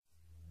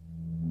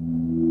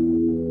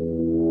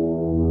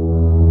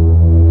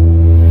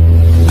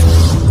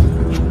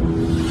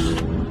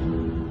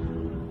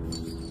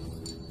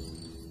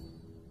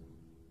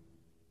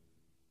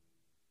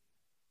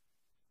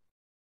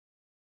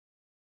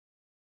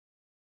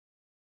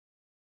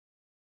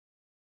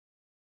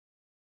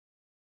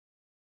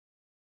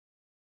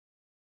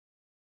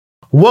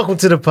Welcome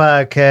to the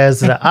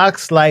podcast, the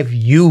Ox Life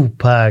U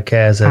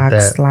podcast. At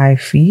Ox that.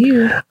 Life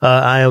U.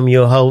 I am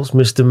your host,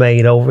 Mr.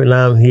 Madeover, and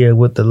I'm here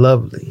with the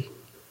lovely,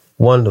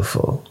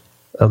 wonderful,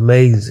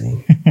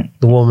 amazing,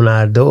 the woman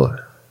I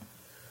adore.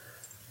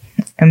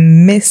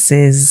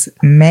 Mrs.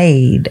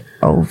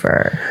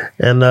 Madeover.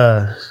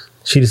 And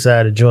she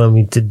decided to join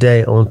me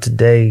today on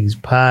today's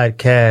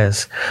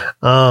podcast.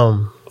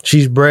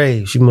 She's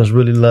brave. She must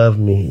really love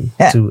me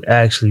to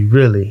actually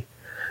really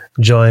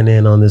join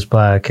in on this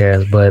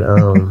podcast. But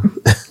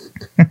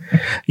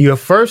your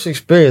first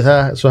experience,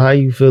 how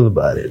you feel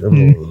about it? I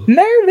mean,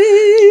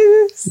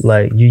 Nervous.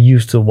 like you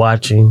used to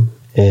watching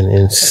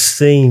and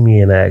seeing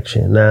me in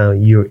action. Now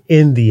you're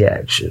in the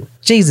action.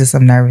 Jesus,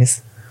 I'm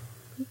nervous.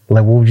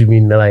 Like, what would you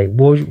mean? Like,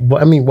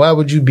 why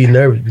would you be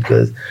nervous?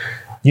 Because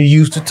you're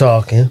used to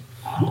talking,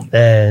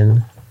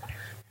 and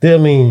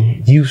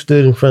you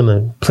stood in front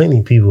of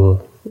plenty of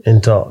people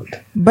and talked.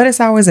 But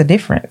it's always a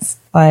difference.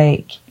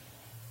 Like,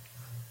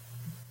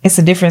 it's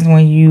a difference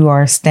when you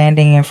are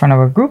standing in front of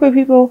a group of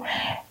people,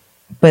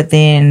 but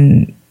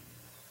then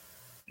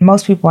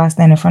most people I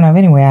stand in front of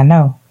anyway, I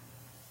know.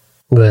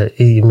 But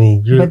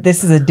but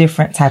this is a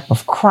different type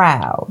of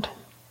crowd.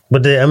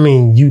 But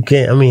you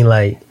can't.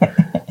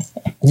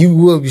 You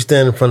will be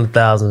standing in front of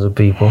thousands of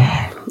people.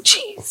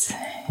 Jeez.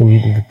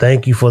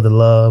 Thank you for the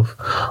love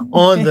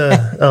on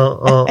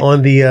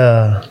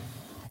the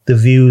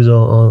views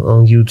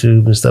on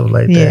YouTube and stuff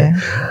like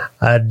that.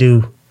 I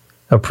do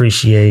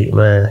appreciate,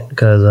 man,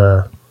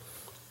 because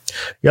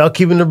y'all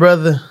keeping the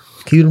brother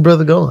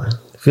going.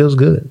 It feels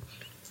good.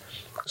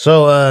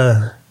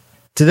 So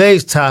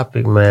today's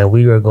topic, man,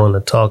 we are going to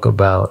talk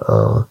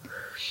about.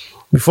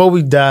 Before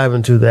we dive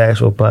into the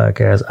actual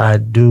podcast, I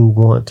do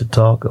want to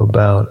talk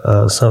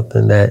about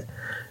something that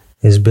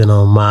has been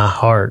on my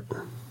heart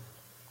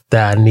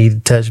that I need to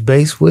touch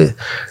base with.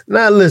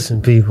 Now,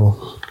 listen,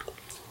 people.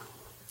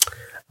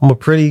 I'm a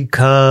pretty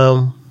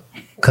calm,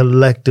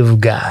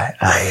 collective guy.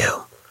 I am.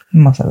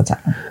 Most of the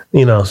time.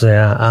 You know what I'm saying?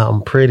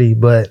 I'm pretty,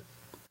 but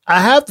I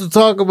have to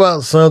talk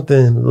about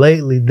something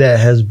lately that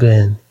has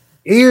been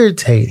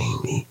irritating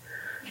me.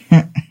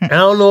 I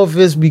don't know if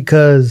it's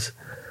because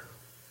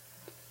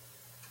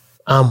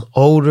I'm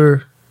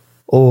older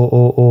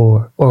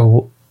or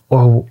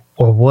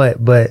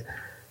what, but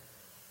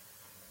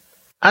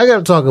I got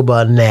to talk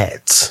about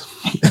gnats.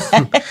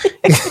 I'm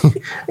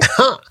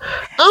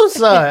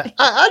sorry.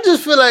 I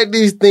just feel like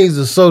these things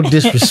are so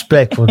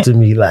disrespectful to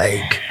me.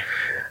 Like,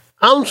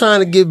 I'm trying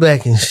to get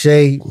back in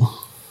shape.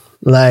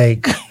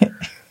 Like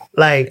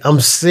I'm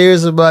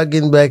serious about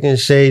getting back in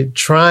shape,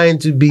 trying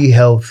to be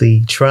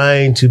healthy,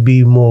 trying to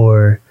be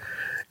more,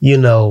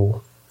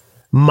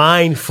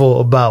 mindful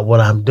about what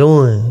I'm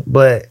doing.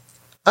 But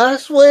I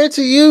swear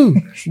to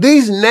you,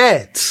 these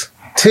gnats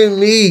to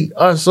me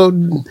are so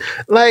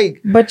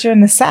But you're in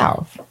the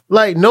South.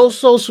 Like no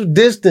social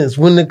distance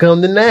when it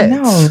comes to gnats.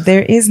 No,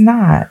 there is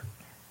not.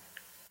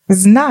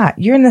 It's not.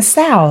 You're in the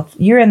South.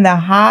 You're in the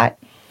hot,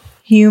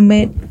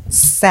 humid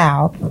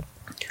South.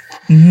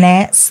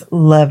 Gnats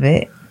love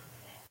it.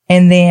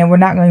 And then we're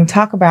not going to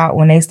talk about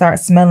when they start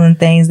smelling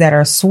things that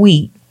are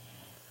sweet.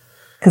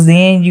 Because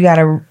then you got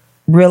to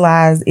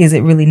realize, is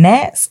it really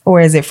gnats or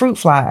is it fruit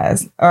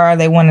flies? Or are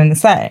they one and the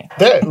same?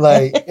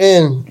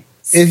 And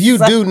if you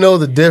do know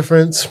the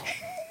difference,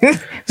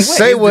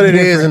 say what it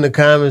is in the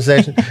comment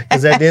section.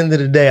 Because at the end of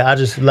the day, I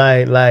just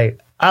I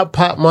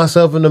pop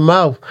myself in the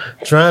mouth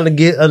trying to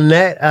get a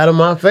gnat out of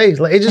my face.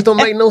 Like, it just don't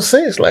make no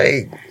sense.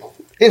 Like,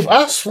 if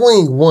I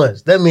swing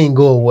once, that means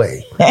go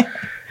away.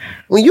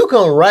 When you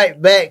come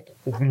right back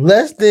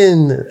less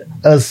than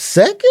a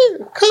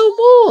second, come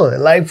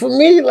on. Like, for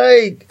me,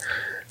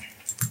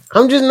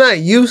 I'm just not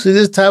used to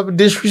this type of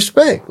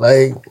disrespect.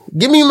 Like,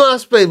 give me my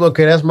space.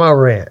 Okay, that's my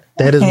rant.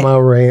 That is my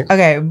rant.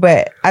 Okay,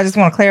 but I just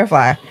want to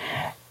clarify.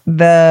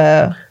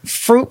 The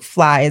fruit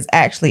fly is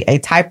actually a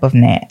type of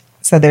gnat.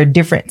 So there are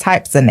different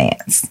types of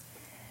gnats.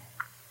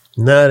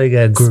 Now they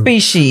got groups.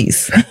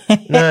 Species.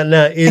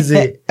 Now, is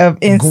it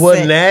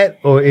guanat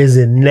or is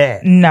it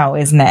gnat? No,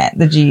 it's gnat.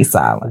 The G is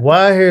silent.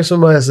 Why I hear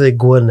somebody say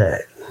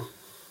guanat?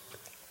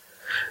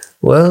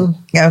 Well,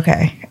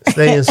 okay.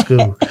 Stay in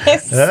school.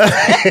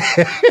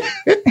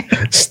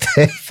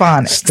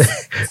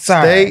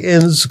 Stay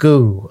in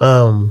school.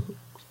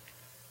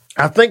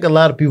 I think a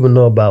lot of people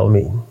know about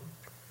me,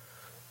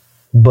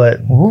 but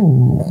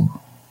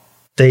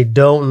they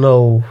don't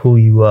know who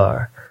you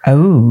are.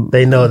 Oh,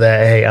 they know that,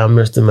 hey, I'm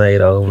Mr.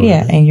 Madeover.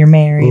 Yeah, and you're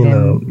married.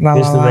 Mr.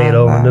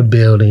 Madeover in the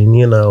building.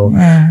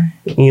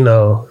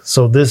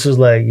 So this is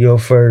like your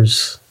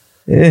first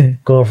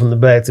going from the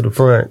back to the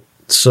front.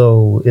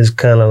 So it's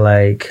kind of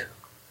like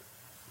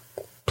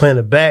playing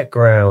the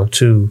background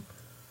to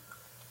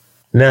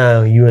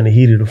now you in the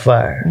heat of the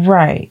fire.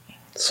 Right.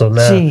 So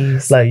now,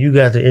 you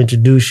got to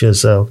introduce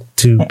yourself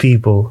to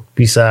people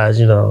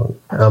besides,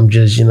 I'm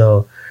just,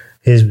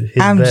 his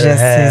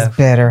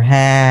better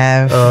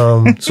half.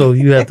 So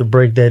you have to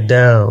break that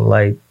down,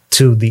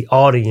 to the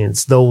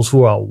audience, those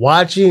who are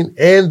watching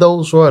and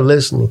those who are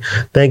listening.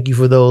 Thank you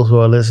for those who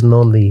are listening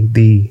on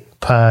the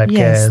podcast.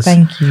 Yes,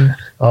 thank you.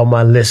 All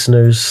my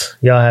listeners,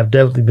 y'all have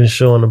definitely been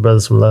showing the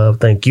brothers some love.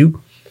 Thank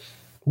you.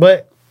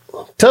 But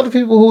tell the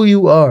people who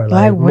you are.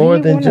 Like more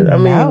than just, I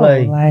mean,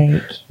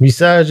 like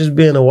besides just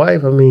being a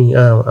wife, I mean,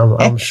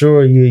 I'm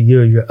sure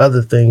you're your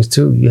other things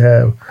too. You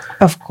have,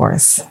 of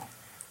course.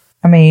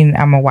 I mean,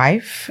 I'm a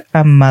wife,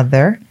 a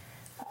mother,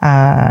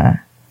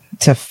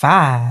 to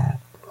 5.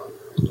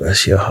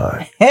 Bless your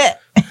heart.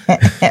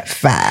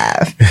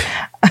 5.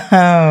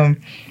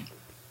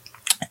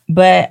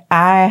 But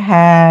I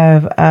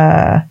have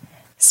a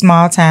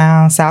small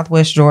town,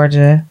 Southwest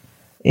Georgia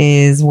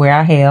is where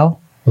I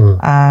hail.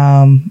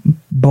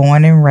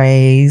 Born and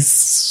raised,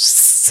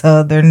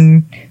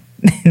 Southern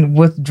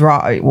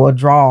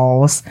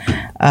withdrawals.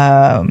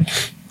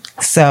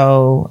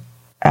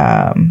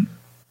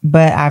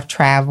 But I've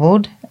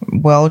traveled,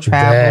 well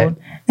traveled.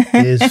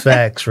 That is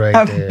facts right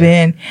I've there.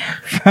 Been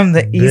from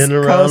the East been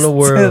around Coast the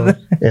world.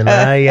 And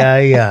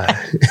I've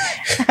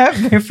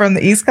been from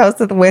the East Coast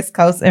to the West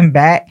Coast and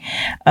back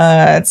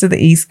to the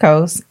East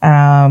Coast.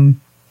 I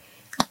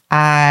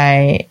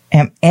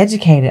am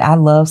educated. I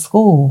love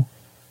school.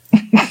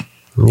 I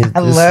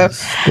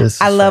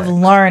love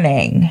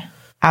learning.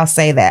 I'll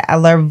say that. I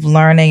love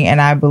learning,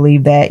 and I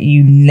believe that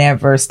you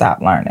never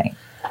stop learning.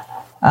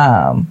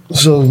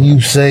 So you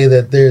say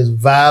that there's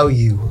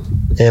value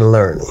in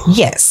learning.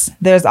 Yes,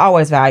 there's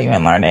always value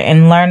in learning.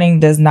 And learning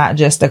does not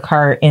just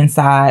occur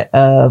inside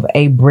of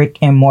a brick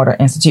and mortar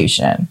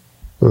institution.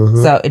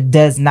 So it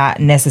does not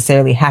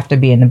necessarily have to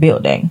be in the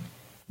building.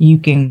 You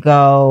can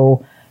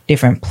go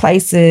different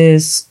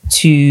places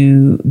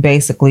to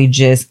basically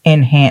just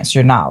enhance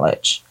your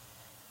knowledge.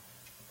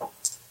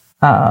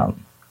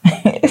 I'm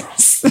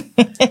just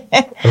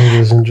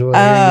enjoying hearing you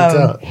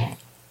talk.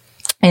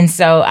 And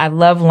so I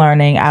love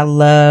learning. I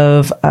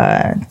love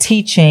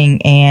teaching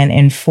and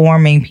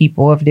informing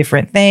people of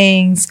different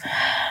things.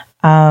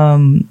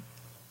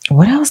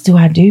 What else do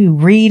I do?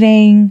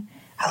 Reading.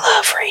 I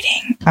love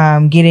reading.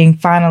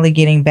 Finally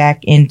getting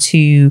back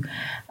into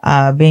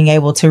being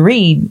able to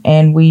read.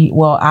 And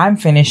I'm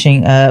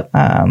finishing up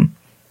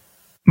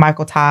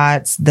Michael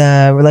Todd's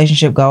The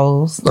Relationship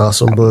Goals.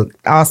 Awesome book.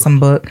 Awesome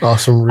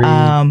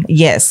read.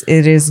 Yes,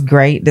 it is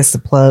great. This is a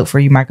plug for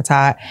you, Michael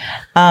Todd.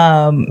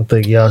 I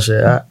think y'all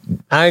should.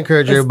 I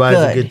encourage everybody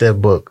to get that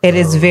book. It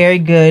is very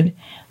good.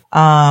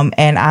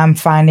 And I'm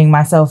finding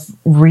myself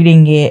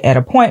reading it at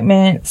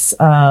appointments,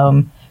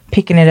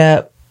 picking it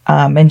up,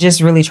 and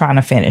just really trying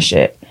to finish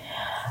it.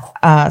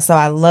 So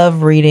I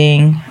love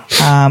reading.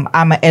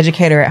 I'm an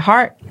educator at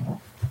heart.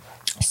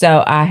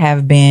 So I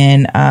have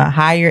been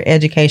higher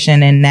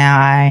education, and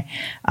now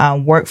I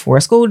work for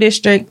a school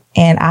district,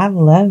 and I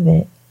love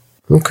it.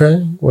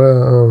 Okay.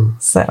 Well,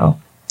 so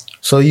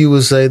you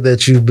would say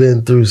that you've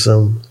been through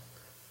some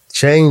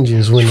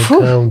changes when it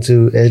comes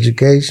to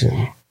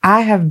education.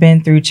 I have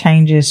been through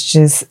changes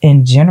just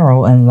in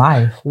general in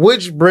life.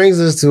 Which brings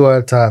us to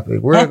our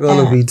topic. We're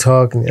going to be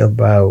talking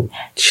about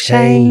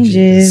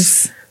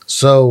changes.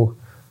 So,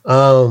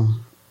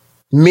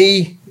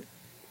 me...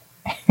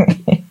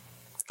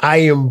 I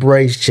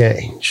embrace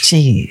change.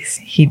 Jeez,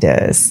 he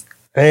does.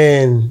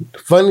 And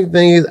funny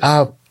thing is,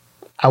 I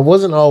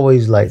wasn't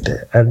always like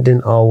that. I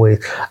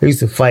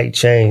used to fight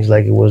change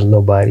like it was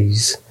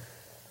nobody's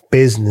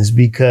business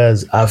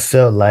because I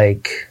felt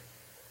like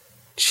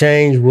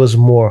change was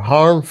more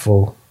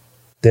harmful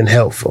than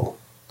helpful.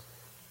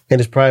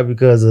 And it's probably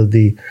because of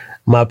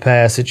my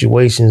past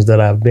situations that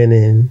I've been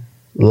in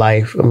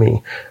life. I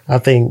mean, I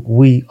think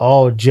we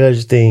all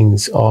judge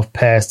things off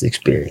past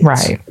experience.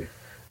 Right.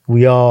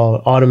 We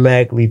all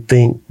automatically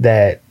think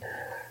that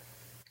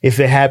if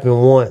it happened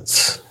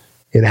once,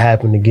 it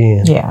happened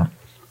again. Yeah.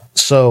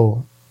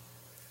 So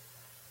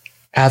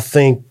I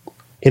think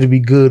it'd be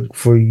good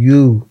for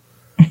you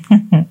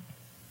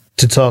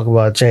to talk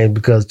about change,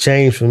 because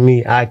change for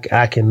me, I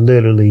can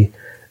literally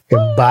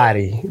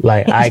embody.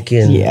 Like I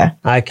can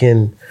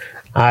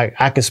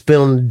spin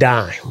on a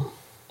dime.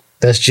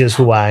 That's just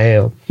who I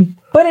am.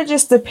 But it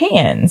just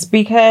depends,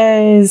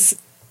 because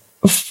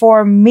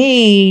for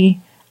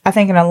me, I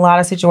think in a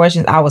lot of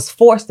situations, I was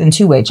forced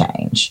into a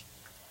change.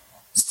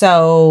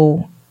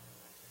 So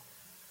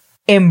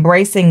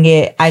embracing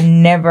it, I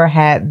never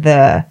had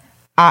the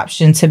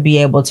option to be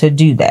able to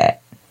do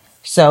that.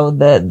 So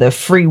the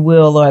free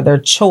will or the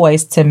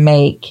choice to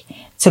make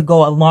to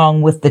go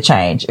along with the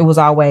change, it was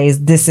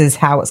always, this is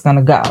how it's going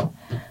to go.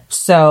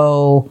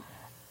 So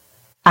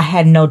I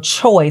had no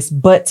choice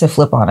but to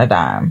flip on a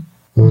dime,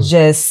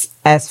 just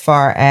as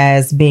far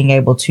as being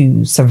able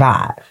to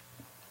survive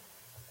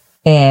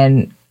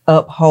and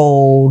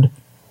uphold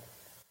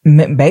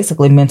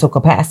basically mental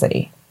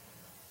capacity.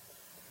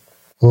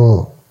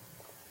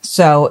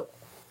 So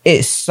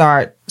it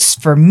started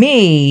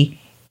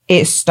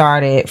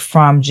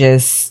from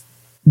just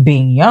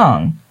being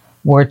young,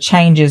 where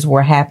changes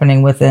were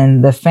happening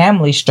within the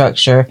family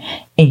structure,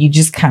 and you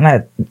just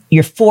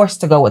you're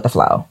forced to go with the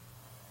flow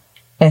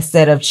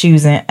instead of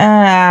choosing,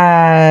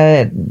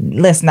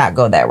 let's not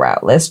go that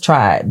route. Let's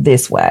try it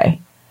this way,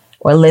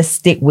 or let's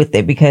stick with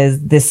it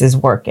because this is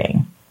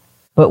working.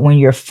 But when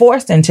you're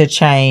forced into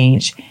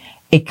change,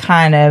 it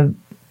kind of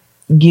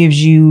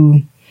gives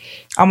you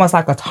almost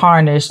like a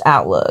tarnished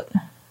outlook.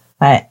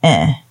 Like,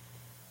 A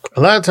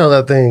lot of times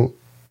I think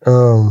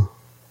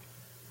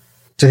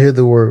to hear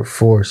the word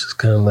force is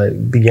kind of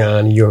like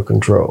beyond your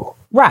control.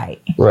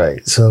 Right.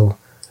 Right. So,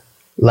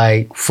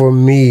 like, for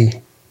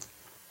me,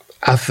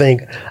 I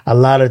think a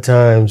lot of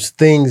times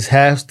things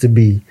have to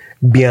be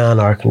beyond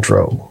our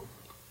control.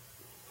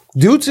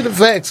 Due to the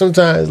fact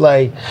sometimes,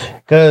 like,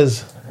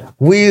 because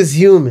we as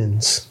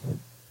humans,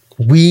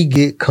 we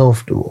get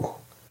comfortable.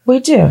 We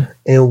do.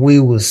 And we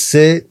will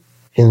sit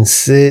and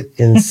sit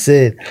and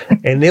sit.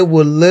 And it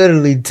will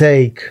literally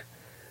take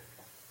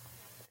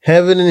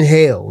heaven and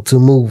hell to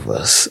move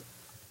us.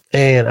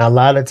 And a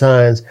lot of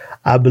times,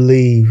 I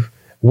believe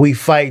we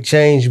fight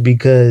change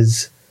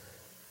because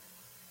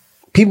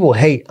people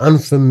hate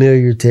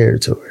unfamiliar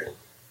territory.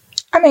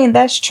 I mean,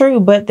 that's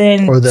true, but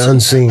then... Or the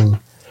unseen.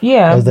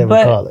 Yeah, as they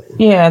would call it.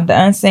 Yeah, the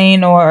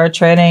unseen or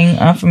treading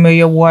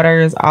unfamiliar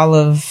waters, all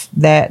of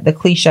that, the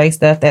cliche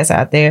stuff that's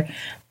out there.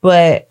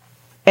 But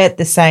at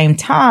the same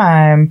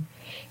time,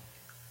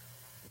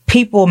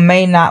 people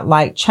may not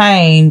like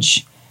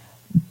change,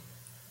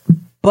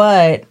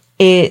 but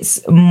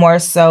it's more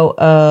so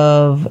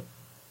of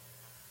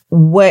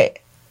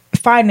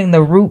finding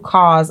the root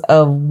cause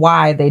of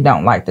why they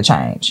don't like the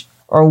change,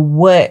 or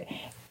what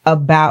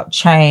about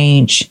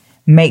change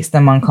makes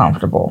them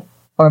uncomfortable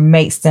or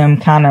makes them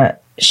kind of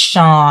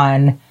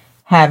shun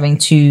having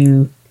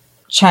to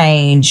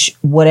change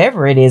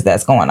whatever it is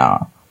that's going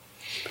on.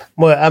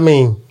 Well, I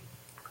mean,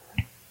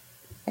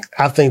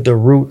 I think the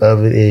root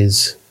of it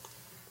is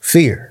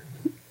fear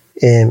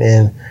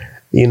and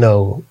you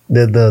know,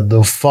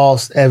 the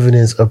false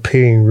evidence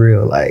appearing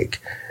real.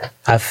 Like,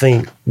 I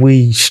think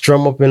we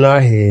strum up in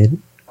our head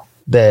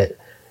that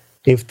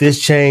if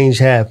this change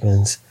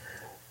happens,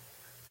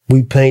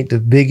 we paint the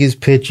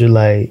biggest picture.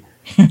 Like,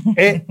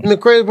 and the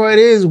crazy part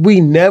is we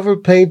never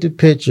paint the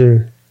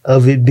picture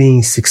of it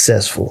being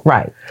successful.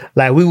 Right.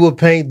 Like, we will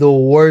paint the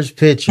worst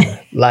picture.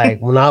 Like,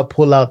 when I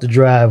pull out the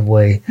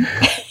driveway,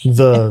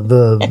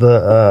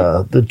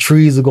 the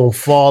trees are gonna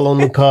fall on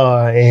the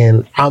car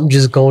and I'm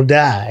just gonna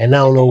die and I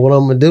don't know what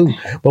I'm gonna do.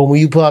 But when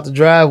you pull out the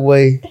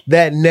driveway,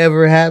 that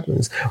never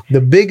happens.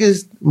 The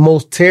biggest,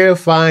 most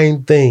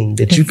terrifying thing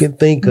that you can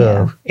think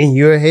of in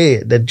your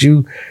head that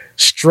you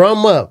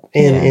strum up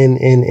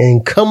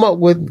and come up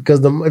with, because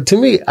to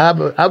me, I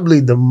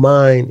believe the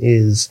mind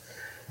is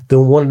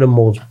one of the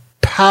most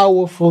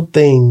powerful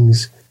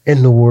things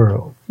in the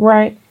world.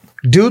 Right.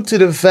 Due to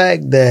the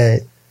fact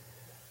that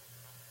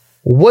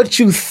what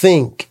you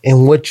think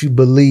and what you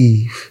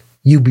believe,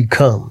 you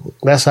become.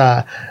 That's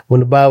how,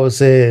 when the Bible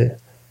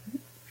said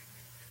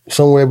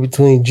somewhere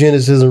between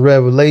Genesis and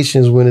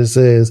Revelations, when it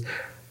says,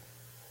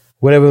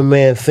 whatever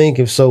man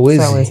thinketh, so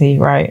is he.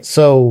 Right.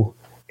 So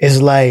it's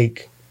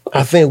like,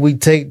 I think we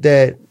take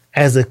that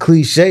as a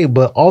cliche,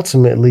 but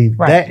ultimately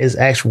that is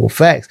actual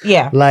facts.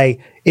 Yeah.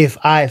 Like, if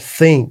I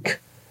think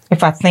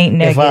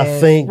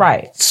negative,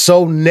 right,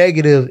 so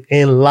negative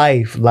in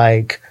life,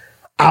 like,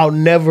 I'll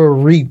never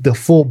reap the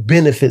full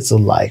benefits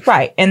of life.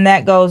 Right. And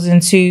that goes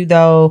into,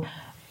 though,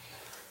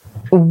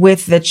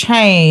 with the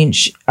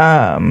change,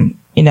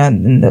 you know,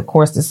 and of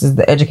course, this is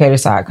the educator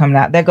side coming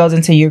out. That goes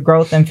into your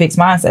growth and fixed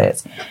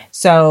mindsets.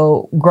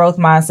 So growth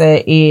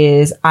mindset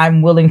is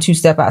I'm willing to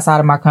step outside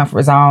of my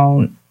comfort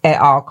zone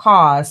at all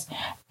costs.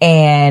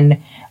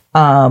 And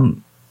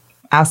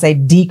I'll say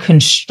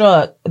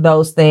deconstruct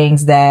those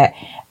things that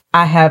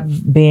I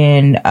have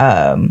been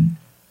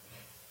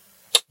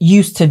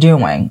used to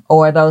doing,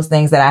 or those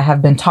things that I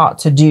have been taught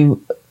to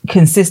do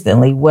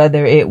consistently,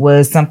 whether it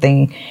was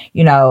something,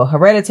 you know,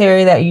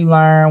 hereditary that you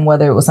learn,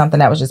 whether it was something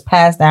that was just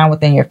passed down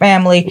within your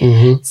family.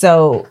 Mm-hmm.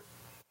 So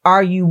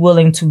are you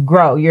willing to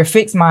grow? Your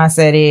fixed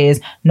mindset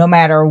is no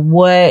matter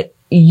what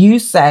you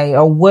say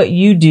or what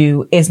you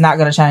do, it's not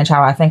going to change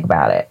how I think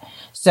about it.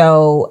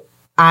 So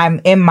I'm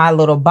in my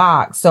little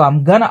box, so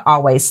I'm going to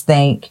always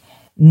think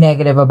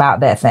negative about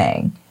that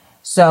thing.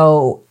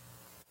 So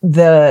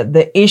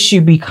the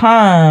issue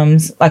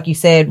becomes, like you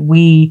said,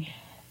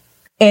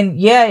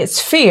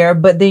 it's fear,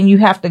 but then you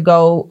have to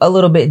go a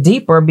little bit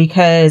deeper,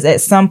 because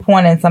at some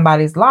point in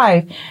somebody's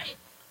life,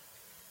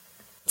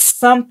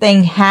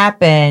 something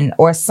happened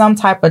or some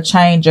type of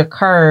change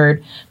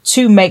occurred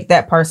to make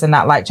that person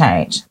not like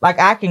change. Like,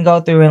 I can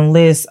go through and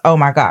list, oh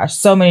my gosh,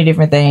 so many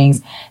different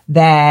things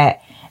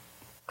that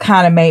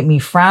kind of made me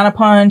frown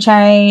upon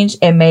change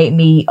and made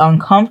me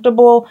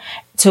uncomfortable,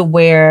 to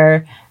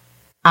where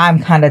I'm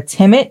kind of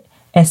timid.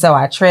 And so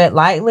I tread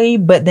lightly,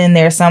 but then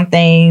there's some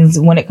things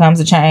when it comes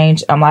to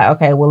change, I'm like,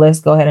 okay, well,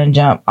 let's go ahead and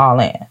jump all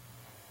in.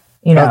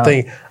 You know,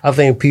 I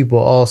think people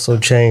also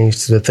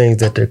change to the things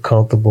that they're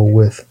comfortable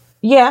with.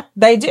 Yeah,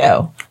 they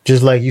do.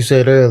 Just like you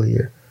said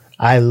earlier,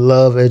 I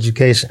love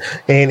education,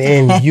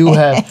 and you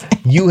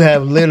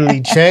have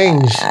literally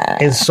changed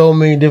in so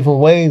many different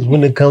ways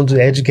when it comes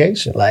to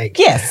education. Like,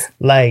 yes,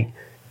 like,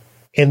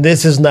 and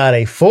this is not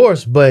a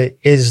force, but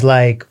it's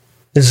like,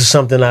 this is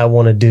something I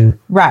want to do.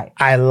 Right.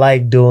 I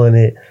like doing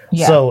it.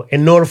 Yeah. So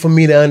in order for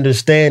me to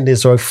understand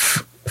this or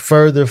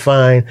further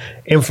find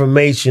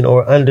information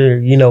or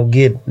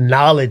get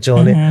knowledge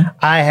on it,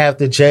 I have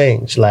to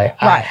change. Like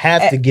I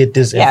have to get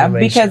this information.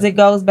 Yeah, because it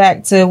goes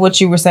back to what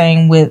you were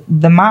saying with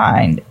the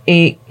mind.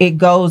 It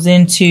goes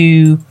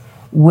into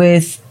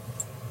with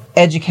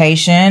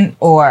education,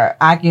 or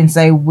I can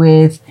say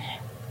with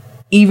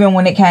even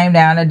when it came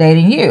down to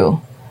dating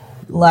you.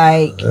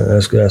 Like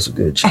that's a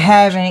good choice.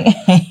 having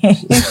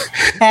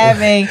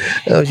a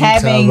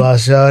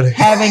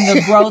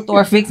growth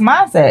or fixed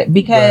mindset,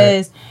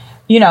 because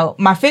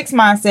my fixed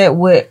mindset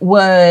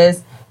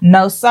was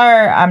no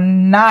sir,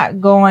 I'm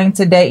not going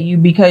to date you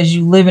because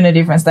you live in a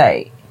different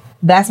state.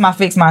 That's my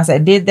fixed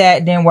mindset. Did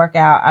that, didn't work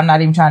out, I'm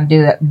not even trying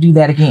to do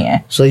that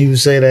again. So you would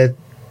say that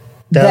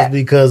that's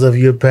because of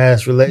your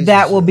past relationship?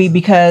 That would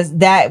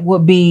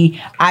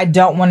be I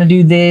don't want to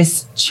do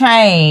this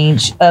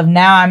change of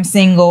now I'm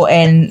single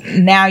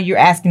and now you're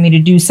asking me to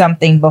do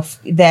something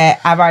that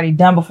I've already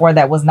done before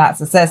that was not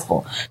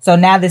successful. So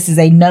now this is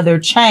another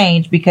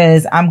change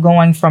because I'm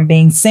going from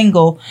being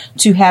single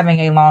to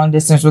having a long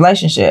distance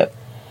relationship.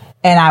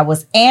 And I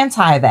was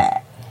anti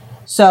that.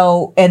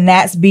 So, and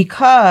that's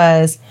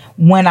because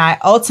when I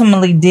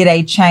ultimately did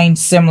a change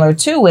similar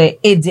to it,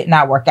 it did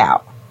not work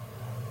out.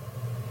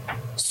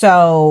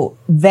 So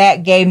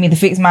that gave me the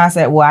fixed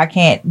mindset. Well, I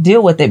can't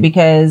deal with it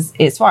because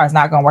it's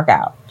not going to work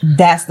out.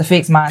 That's the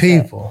fixed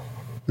mindset. People,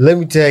 let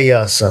me tell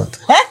y'all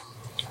something.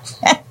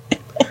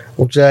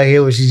 Want y'all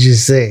hear what she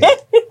just said?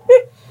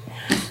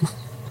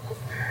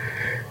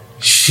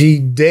 She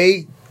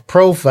date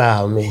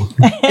profiled me.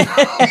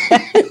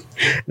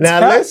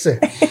 Now listen,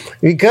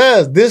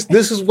 because this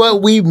is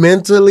what we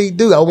mentally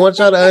do. I want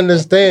y'all to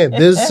understand.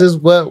 This is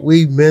what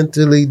we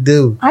mentally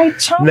do.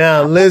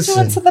 Now listen,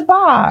 put you into the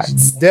box.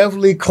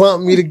 Definitely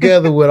clump me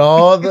together with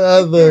all the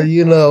other,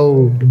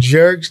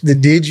 jerks that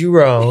did you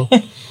wrong.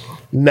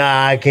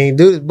 Nah, I can't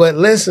do it. But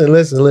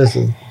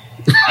listen.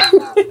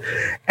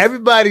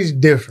 Everybody's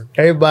different.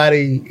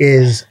 Everybody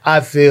is, I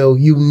feel,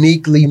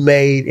 uniquely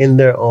made in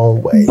their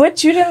own way.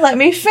 But you didn't let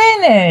me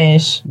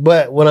finish.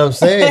 But what I'm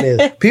saying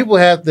is people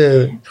have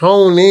to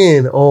hone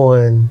in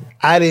on,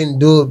 I didn't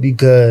do it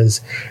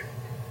because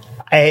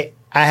I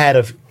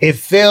had it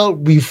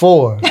failed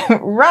before.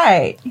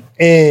 Right.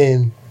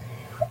 And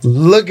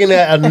looking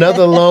at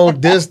another long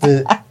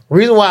distance,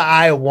 reason why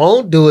I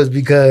won't do it is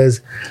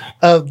because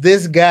of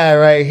this guy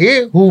right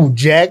here who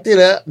jacked it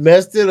up,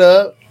 messed it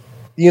up,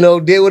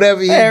 did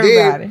whatever he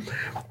did.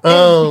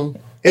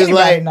 It's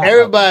like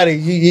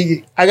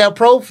everybody, I got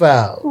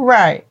profiled.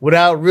 Right.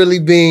 Without really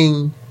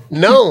being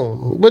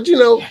known. But,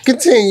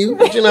 continue.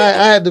 But,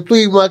 I had to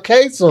plead my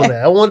case on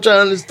that. I want y'all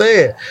to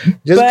understand.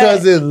 Just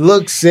because it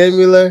looks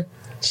similar,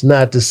 it's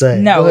not the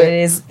same. No,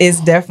 it's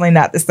definitely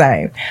not the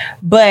same.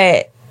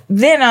 But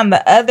then on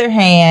the other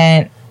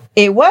hand,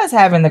 it was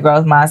having the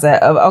growth mindset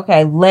of,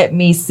 okay, let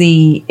me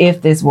see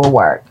if this will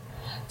work.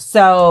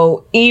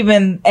 So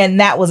and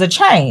that was a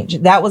change.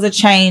 That was a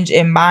change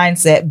in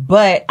mindset,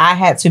 but I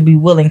had to be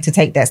willing to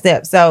take that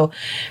step. So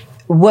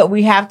what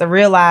we have to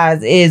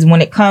realize is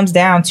when it comes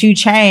down to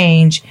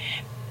change,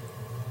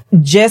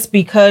 just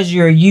because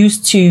you're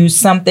used to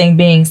something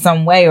being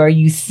some way or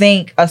you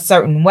think a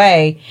certain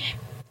way,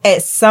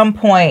 at some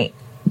point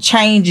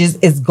change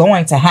is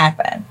going to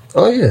happen.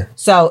 Oh yeah.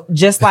 So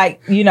just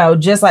like they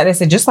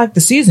said, just like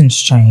the seasons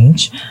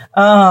change,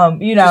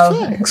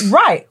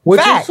 right. Which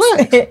facts.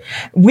 Is facts.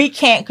 We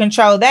can't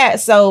control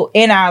that. So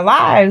in our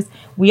lives,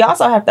 we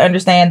also have to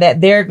understand that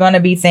there are going to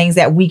be things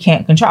that we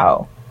can't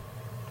control.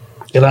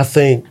 And I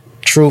think,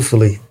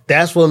 truthfully,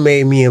 that's what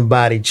made me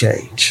embody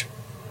change.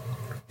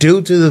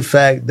 Due to the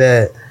fact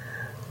that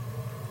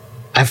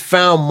I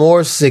found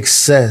more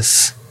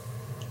success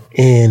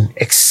in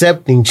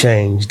accepting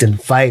change than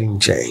fighting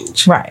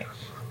change. Right.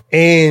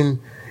 And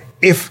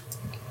if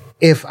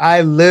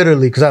I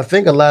literally, because I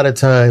think a lot of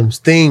times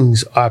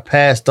things are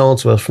passed on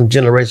to us from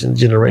generation to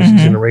generation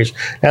to generation.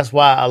 That's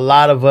why a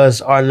lot of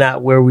us are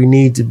not where we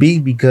need to be,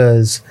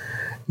 because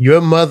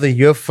your mother,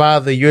 your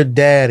father, your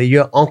dad, or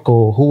your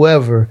uncle,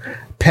 whoever,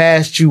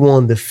 passed you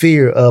on the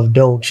fear of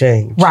don't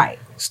change. Right.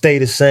 Stay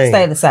the same.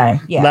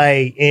 Yeah.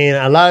 And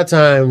a lot of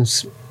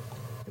times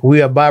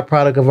we are a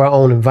byproduct of our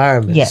own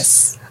environments.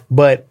 Yes.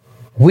 But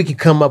we can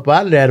come up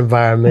out of that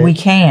environment. We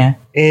can.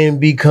 And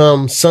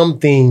become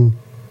something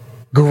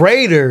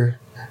greater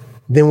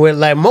than where,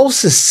 like, most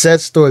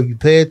success story, you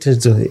pay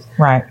attention to it.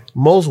 Right.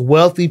 Most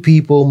wealthy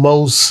people,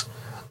 most,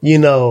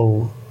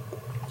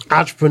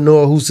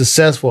 entrepreneur who's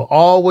successful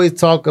always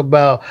talk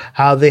about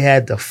how they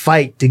had to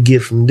fight to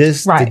get from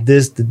this to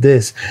this to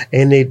this.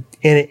 And it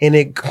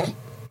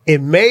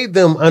made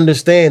them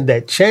understand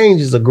that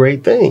change is a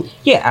great thing.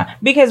 Yeah,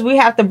 because we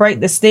have to break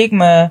the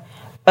stigma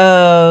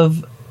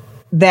of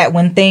that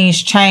when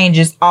things change,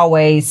 it's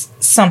always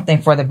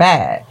something for the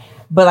bad.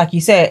 But like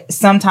you said,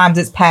 sometimes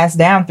it's passed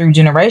down through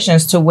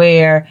generations to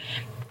where,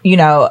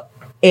 I'll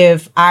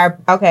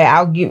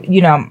give,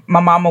 my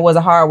mama was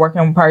a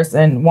hardworking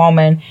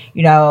woman,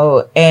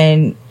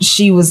 and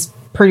she was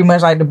pretty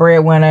much like the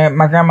breadwinner.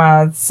 My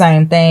grandma,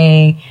 same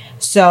thing.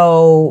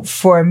 So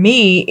for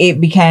me,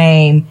 it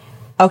became,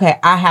 okay,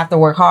 I have to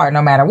work hard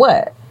no matter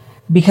what.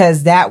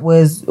 Because that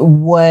was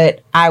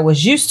what I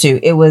was used to.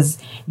 It was,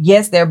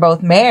 yes, they're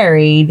both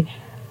married,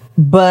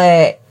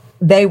 but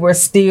they were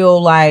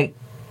still like,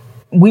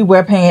 we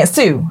wear pants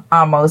too,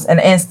 almost in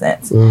an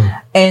instance.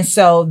 And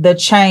so the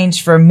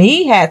change for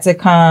me had to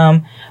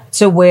come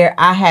to where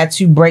I had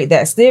to break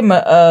that stigma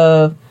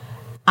of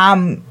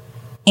I'm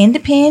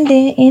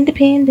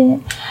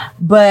independent.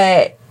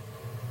 But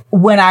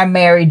when I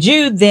married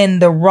you, then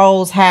the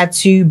roles had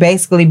to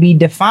basically be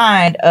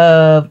defined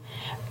of,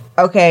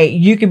 okay,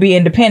 you could be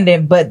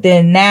independent, but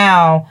then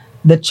now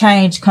the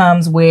change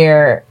comes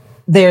where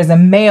there's a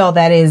male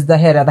that is the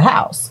head of the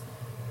house.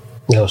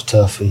 That was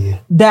tough for you.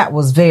 That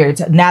was very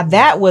tough. Now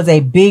that was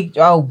a big,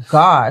 oh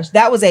gosh,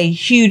 that was a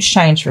huge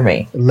change for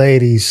me.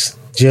 Ladies,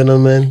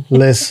 gentlemen,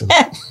 listen.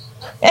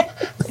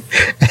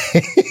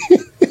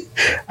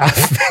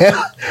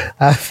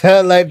 I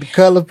felt like the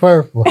color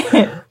purple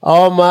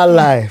all my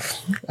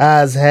life.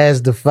 Oz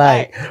has the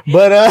fight,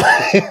 but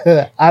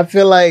I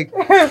feel like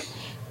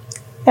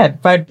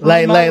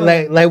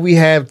we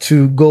have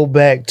to go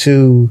back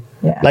to,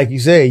 like you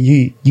said,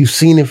 you've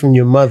seen it from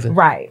your mother,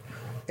 right?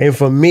 And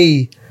for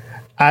me,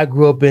 I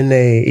grew up in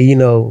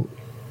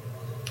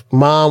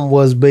mom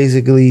was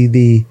basically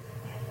the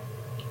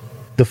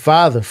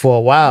father for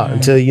a while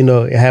until,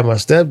 I had my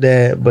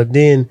stepdad. But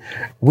then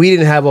we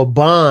didn't have a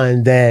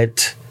bond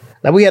that,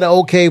 like, we had an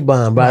okay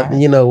bond, but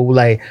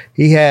like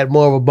he had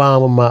more of a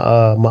bond with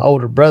my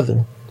older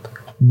brother.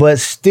 But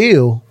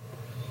still,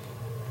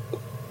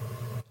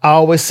 I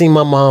always see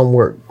my mom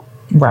work.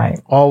 Right.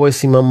 Always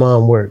see my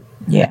mom work.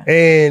 Yeah.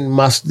 And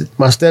my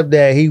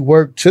stepdad, he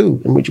worked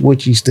too,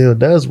 which he still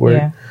does work.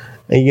 Yeah.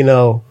 And,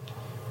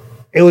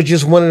 it was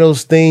just one of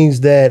those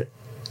things that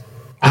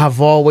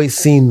I've always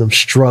seen them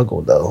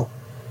struggle, though.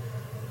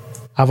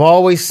 I've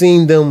always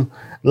seen them,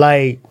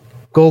 like,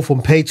 go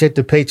from paycheck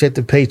to paycheck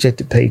to paycheck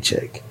to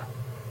paycheck.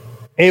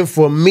 And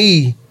for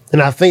me,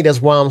 and I think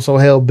that's why I'm so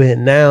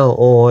hell-bent now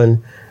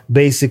on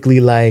basically,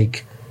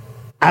 like,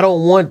 I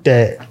don't want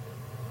that.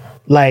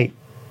 Like,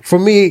 for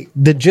me,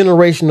 the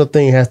generational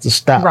thing has to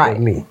stop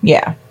with me.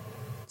 Yeah.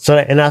 So,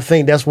 and I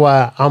think that's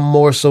why I'm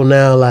more so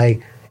now,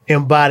 like,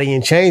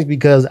 embodying change,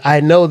 because I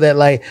know that,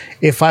 like,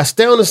 if I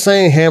stay on the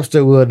same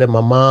hamster wheel that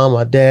my mom,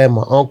 my dad,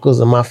 my uncles,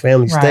 and my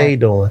family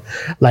stayed on,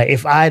 like,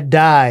 if I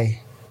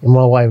die, and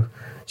my wife,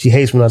 she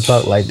hates when I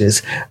talk like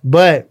this,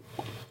 but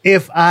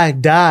if I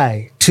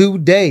die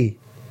today,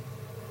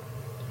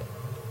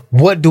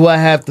 what do I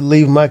have to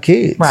leave my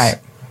kids? Right.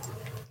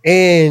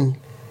 And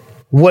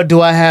what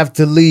do I have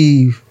to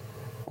leave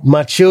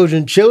my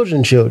children?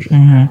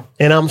 Mm-hmm.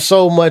 And I'm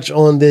so much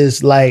on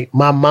this, like,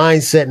 my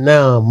mindset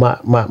now,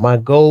 my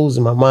goals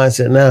and my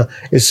mindset now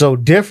is so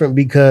different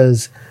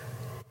because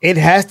it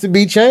has to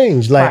be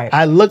changed. Like,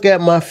 I look at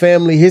my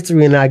family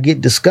history and I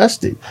get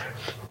disgusted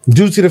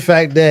due to the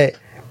fact that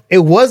it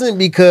wasn't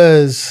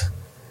because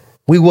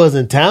we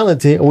wasn't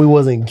talented or we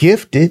wasn't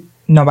gifted.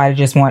 Nobody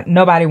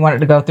wanted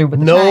to go through with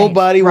the change.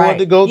 Nobody wanted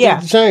to go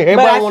through the change.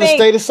 Everybody want to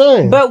stay the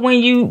same. But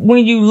when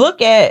you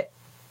look at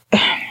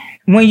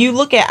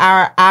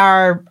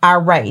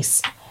our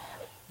race,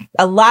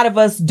 a lot of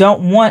us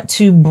don't want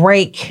to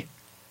break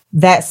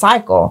that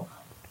cycle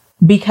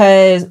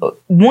because,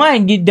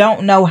 one, you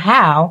don't know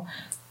how.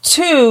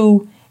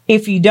 Two,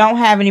 if you don't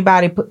have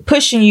anybody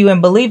pushing you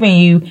and believing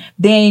you,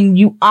 then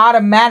you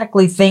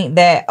automatically think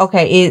that,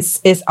 okay,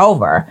 it's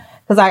over.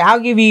 Because, like,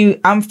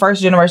 I'm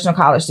first generational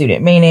college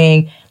student,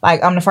 meaning,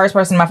 like, I'm the first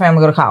person in my family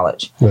to go to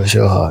college. Bless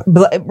your heart.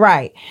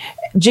 Right.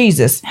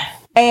 Jesus.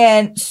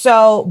 And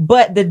so,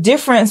 but the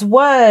difference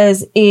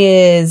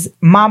is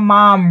my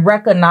mom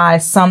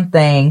recognized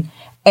something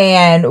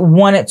and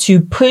wanted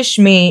to push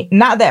me.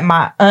 Not that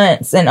my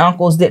aunts and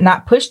uncles did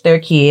not push their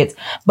kids,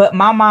 but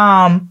my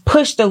mom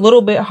pushed a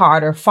little bit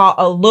harder, fought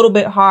a little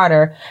bit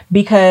harder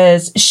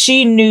because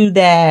she knew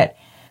that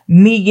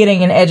me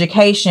getting an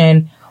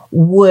education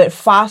would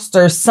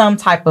foster some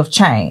type of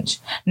change.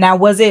 Now,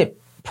 was it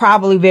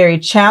probably very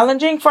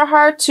challenging for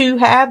her to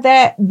have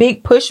that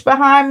big push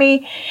behind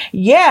me?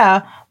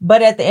 Yeah.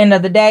 But at the end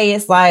of the day,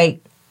 it's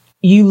like,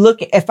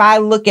 if I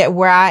look at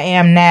where I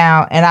am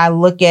now and I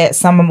look at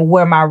some of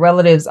where my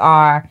relatives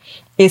are,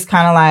 it's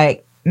kind of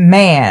like,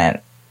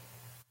 man,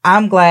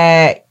 I'm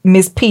glad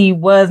Miss P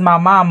was my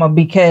mama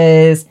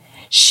because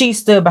she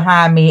stood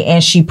behind me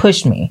and she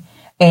pushed me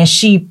and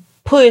she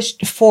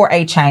pushed for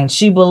a change.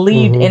 She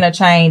believed in a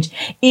change,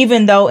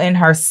 even though in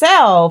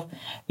herself,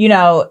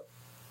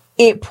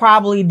 it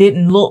probably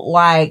didn't look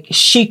like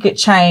she could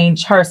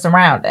change her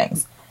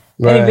surroundings.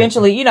 Right. And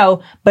eventually,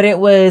 but it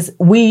was,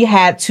 we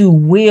had to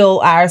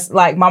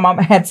my mom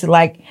had to,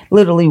 like,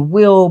 literally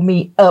will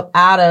me up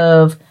out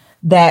of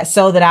that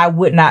so that I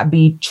would not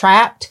be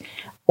trapped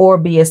or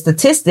be a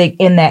statistic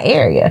in that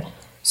area.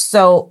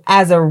 So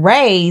as a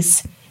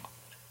race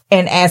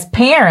and as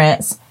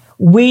parents,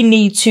 we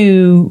need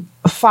to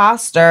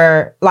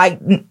foster, like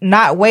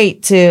not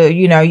wait till,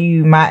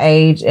 you my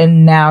age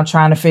and now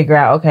trying to figure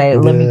out, okay,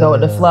 let me go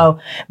with the flow.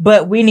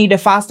 But we need to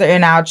foster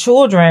in our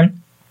children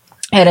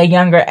at a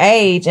younger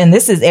age, and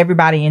this is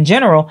everybody in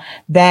general,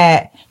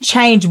 that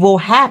change will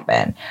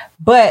happen.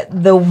 But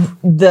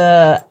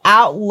the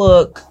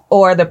outlook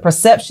or the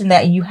perception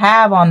that you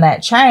have on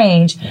that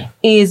change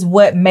is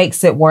what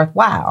makes it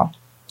worthwhile.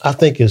 I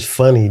think it's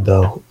funny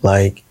though.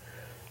 Like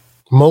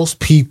most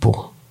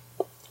people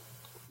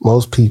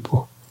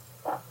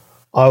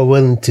are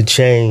willing to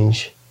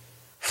change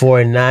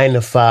for a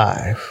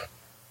 9-to-5.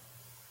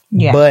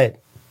 Yeah. But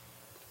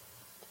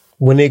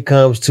when it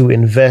comes to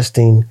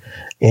investing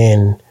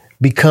and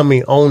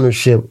becoming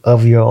ownership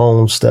of your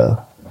own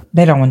stuff,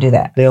 they don't want to do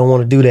that. They don't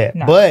want to do that.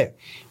 No. But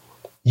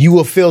you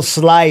will feel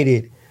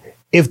slighted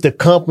if the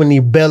company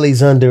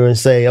bellies under and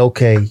say,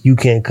 okay, you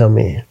can't come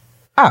in.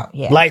 Oh,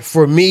 yeah. Like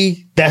for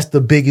me, that's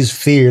the biggest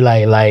fear.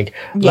 Like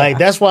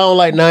that's why I don't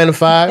like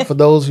 9-to-5 for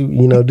those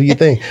who, do your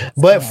thing.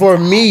 But for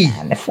me,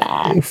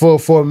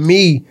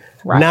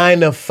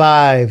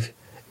 9-to-5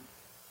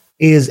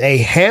 is a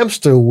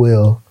hamster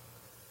wheel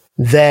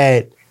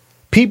that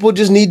people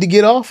just need to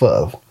get off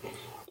of.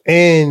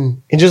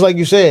 And just like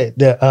you said,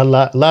 that a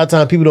lot of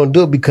times people don't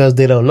do it because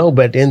they don't know.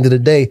 But at the end of the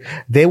day,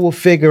 they will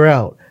figure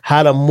out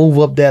how to move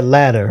up that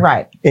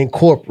ladder in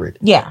corporate.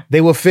 Yeah. They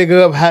will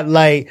figure out how,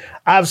 like,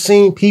 I've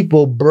seen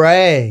people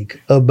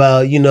brag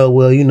about,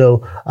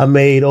 I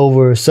made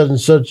over such and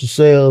such a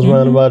sales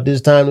around about this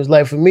time. It's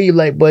like, for me,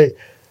 but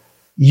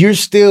you're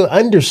still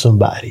under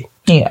somebody.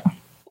 Yeah.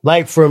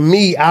 Like for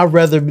me, I'd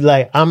rather be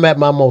like, I'm at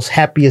my most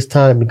happiest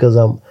time because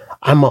I'm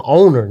an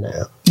owner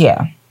now.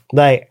 Yeah.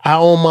 Like I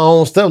own my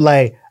own stuff.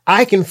 Like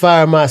I can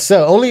fire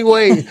myself. Only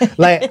way,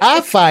 like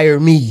I fire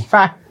me.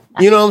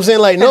 You know what I'm saying?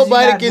 Like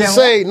nobody can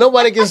say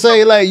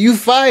like you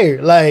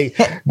fired. Like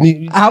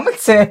I'm gonna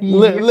tell you.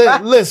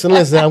 Listen.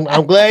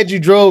 I'm glad you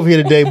drove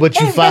here today, but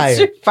you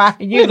fired.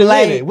 You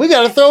late. We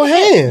gotta throw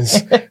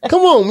hands.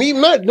 Come on,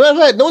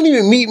 don't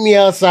even meet me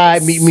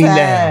outside. Meet me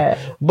now.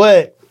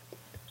 But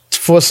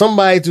for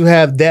somebody to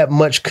have that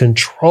much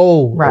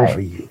control over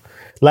you,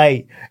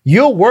 like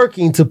you're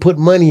working to put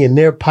money in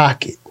their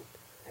pocket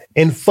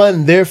and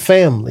fund their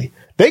family.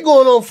 They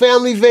going on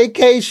family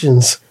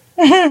vacations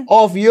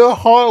off your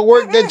hard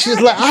work that just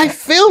like, I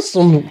feel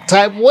some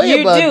type of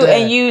way about that.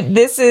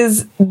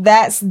 And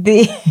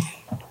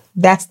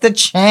that's the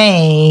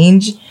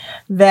change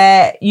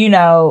that,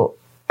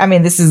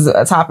 this is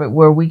a topic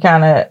where we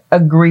kind of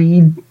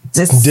disagree.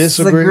 This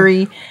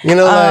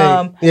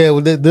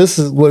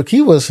is what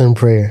keep us in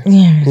prayer.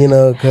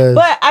 Yeah. Cause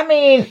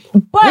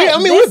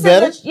we're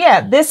better.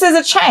 This is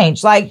a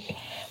change. Like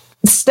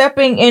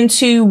stepping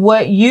into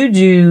what you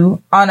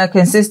do on a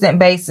consistent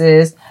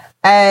basis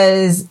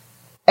as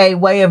a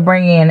way of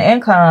bringing in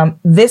income.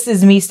 This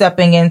is me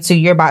stepping into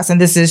your box,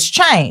 and this is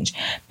change,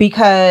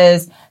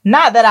 because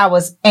not that I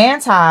was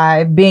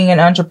anti being an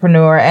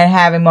entrepreneur and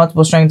having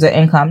multiple streams of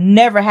income.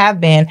 Never have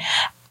been.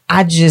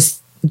 I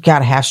just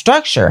gotta have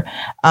structure.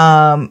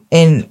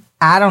 And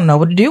I don't know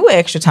what to do with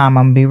extra time.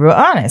 I'm gonna be real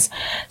honest.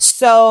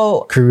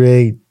 So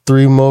create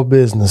 3 more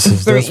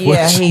businesses.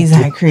 He's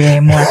like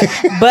create more.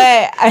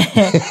 But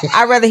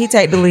I'd rather he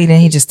take the lead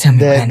and he just tell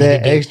me what I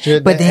need to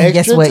do. But then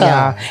guess what,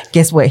 y'all?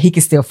 Guess what? He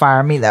can still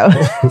fire me though.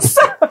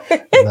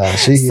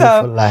 She's here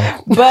for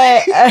life.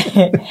 But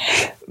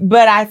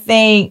I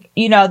think,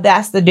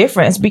 that's the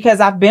difference,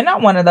 because I've been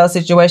on one of those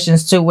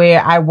situations to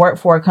where I work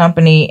for a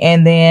company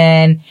and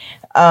then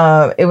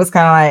it was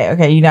kind of like,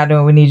 okay, you're not doing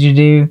what we need you to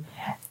do.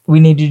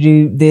 We need you to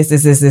do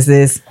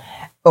this.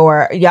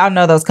 Or y'all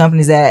know those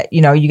companies that,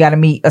 you got to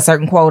meet a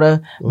certain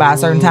quota by a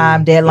certain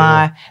time,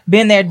 deadline. Yeah.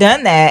 Been there,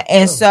 done that.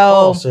 And so.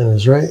 Call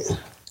centers, right?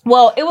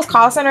 Well, it was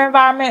call center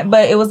environment,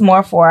 but it was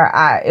more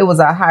it was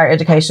a higher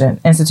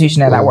education institution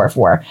that I worked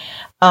for.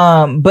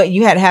 But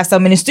you had to have so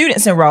many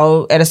students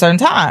enrolled at a certain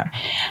time.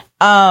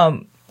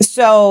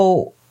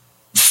 So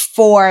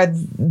for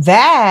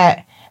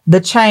that,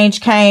 the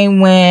change came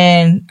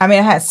when, I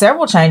had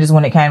several changes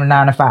when it came to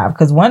 9-to-5,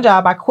 because one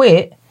job I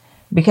quit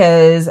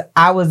because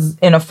I was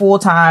in a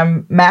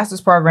full-time master's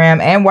program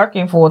and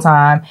working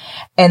full-time,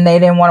 and they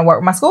didn't want to work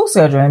with my school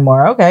schedule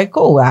anymore. Okay,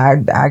 cool.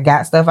 I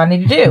got stuff I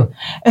need to do.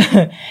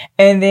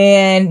 And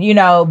then,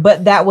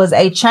 but that was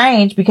a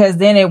change, because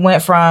then it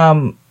went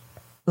from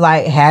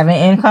like having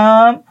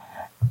income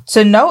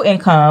to no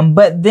income,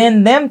 but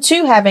then them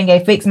too having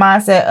a fixed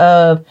mindset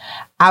of,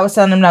 I was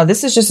telling them, no,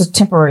 this is just a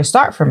temporary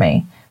start for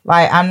me.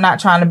 Like, I'm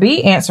not trying to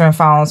be answering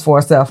phones for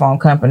a cell phone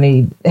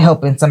company,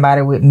 helping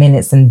somebody with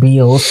minutes and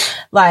bills.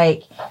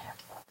 Like,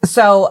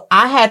 so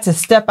I had to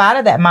step out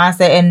of that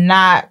mindset and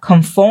not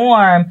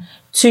conform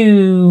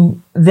to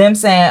them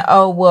saying,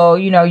 oh, well,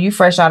 you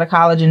fresh out of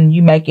college and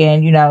you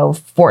making,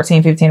 $14,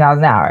 $15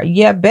 an hour.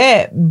 Yeah,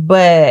 bet.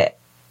 But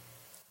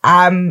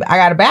I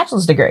got a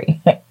bachelor's degree.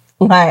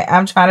 Like,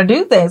 I'm trying to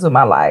do things with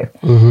my life.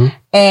 Mm-hmm.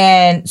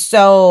 And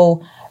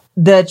so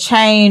the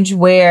change,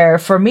 where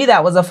for me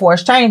that was a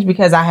forced change,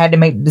 because I had to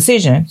make the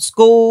decision,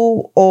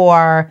 school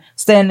or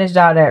stay in this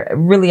job that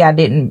really I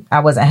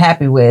wasn't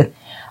happy with.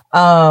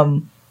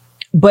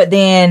 But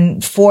then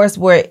forced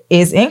where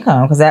is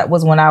income, because that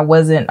was when I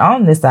wasn't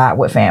on this side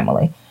with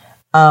family.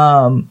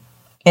 And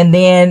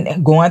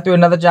then going through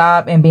another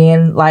job and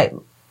being like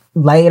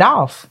laid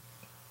off,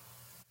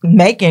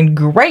 making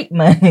great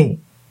money,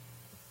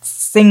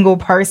 single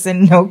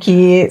person, no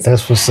kids.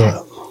 That's what's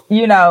up.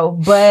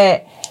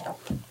 But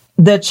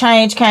the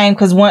change came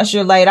because once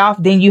you're laid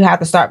off, then you have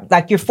to start,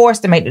 like, you're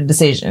forced to make the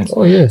decisions.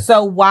 Oh, yeah.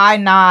 So why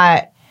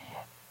not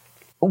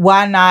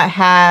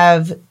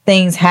have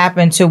things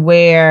happen to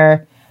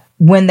where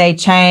when they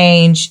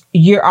change,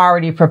 you're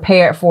already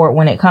prepared for it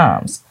when it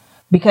comes?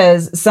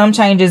 Because some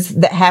changes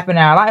that happen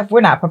in our life,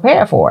 we're not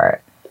prepared for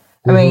it.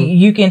 Mm-hmm. I mean,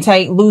 you can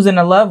take losing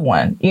a loved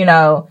one,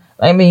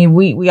 I mean,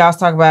 we always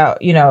talk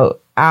about,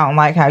 I don't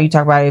like how you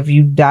talk about it if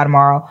you die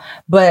tomorrow,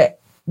 but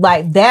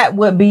like that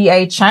would be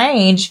a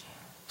change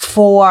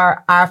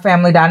for our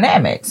family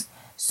dynamics.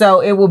 So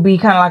it will be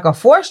kind of like a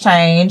forced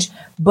change,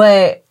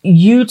 but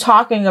you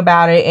talking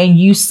about it and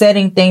you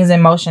setting things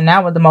in motion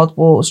now with the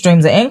multiple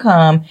streams of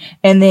income,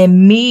 and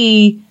then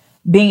me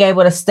being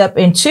able to step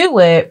into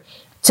it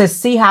to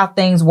see how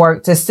things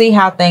work, to see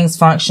how things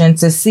function,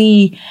 to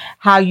see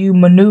how you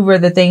maneuver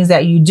the things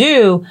that you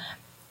do.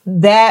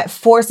 That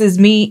forces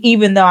me,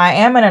 even though I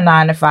am in a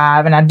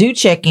 9-to-5 and I do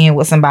check in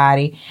with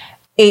somebody,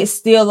 it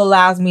still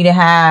allows me to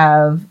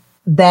have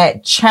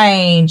that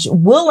change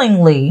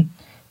willingly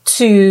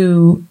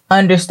to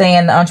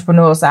understand the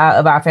entrepreneurial side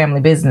of our family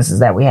businesses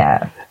that we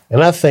have.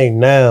 And I think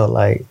now,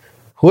 like,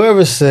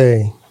 whoever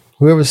said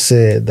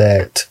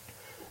that,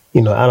 I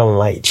don't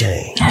like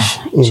change,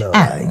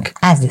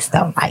 I just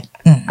don't like.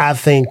 I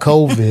think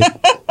COVID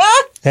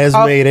has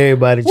made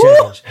everybody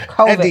change.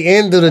 At the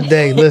end of the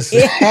day, listen,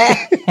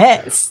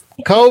 yes.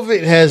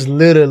 COVID has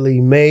literally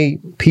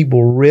made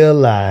people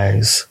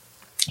realize,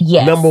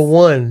 number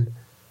one,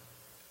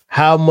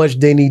 how much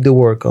they need to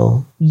work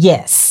on.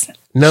 Yes.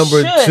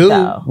 Number two,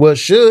 though. Well,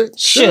 should.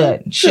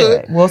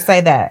 We'll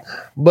say that.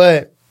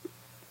 But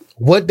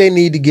what they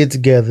need to get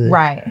together.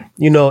 Right.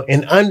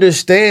 And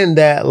understand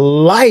that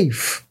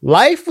life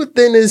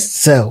within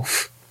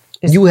itself,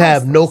 you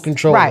have no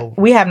control over.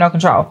 We have no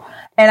control.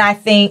 And I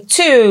think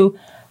too,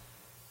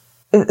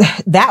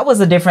 that was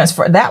a difference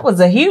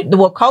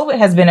COVID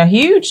has been a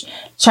huge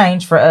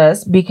change for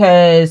us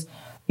because,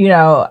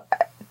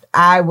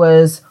 I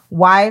was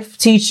wife,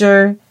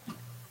 teacher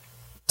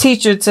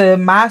to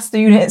my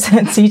students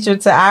and teacher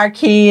to our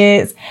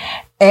kids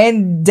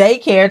and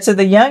daycare to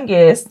the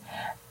youngest,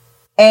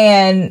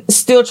 and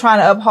still trying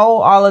to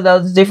uphold all of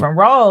those different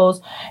roles.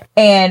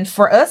 And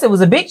for us, it was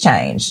a big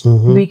change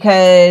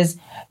because,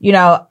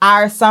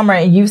 our summer,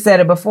 and you've said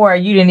it before,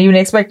 you didn't even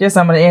expect your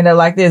summer to end up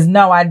like this.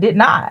 No, I did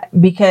not.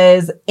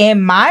 Because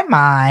in my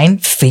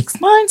mind, fixed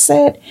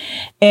mindset,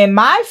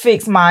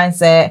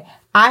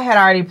 I had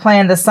already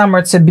planned the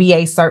summer to be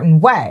a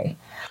certain way.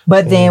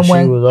 But then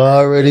when she was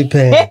already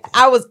panicking.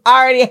 I was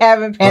already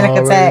having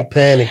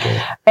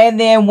panicking. And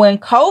then when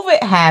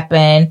COVID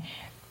happened,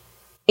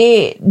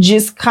 it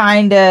just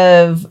kind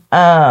of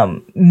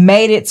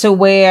made it to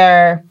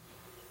where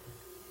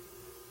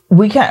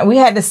we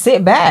had to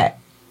sit back.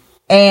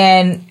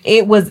 And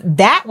I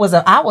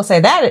would say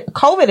that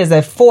COVID is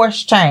a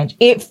forced change.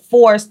 It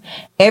forced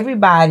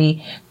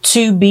everybody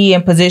to be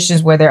in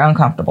positions where they're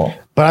uncomfortable.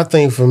 But I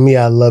think for me,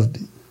 I loved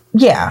it.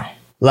 Yeah.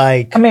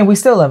 Like, I mean, we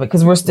still love it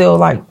because we're still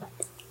like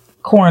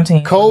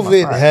quarantined.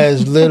 COVID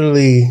has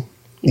literally,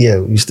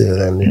 we still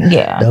down there.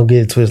 Yeah. Don't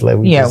get it twisted like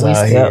we just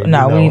out here.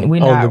 We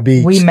on not, the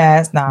beach. We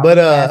masked now. But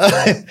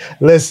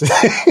listen,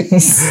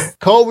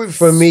 COVID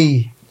for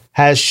me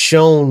has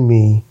shown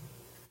me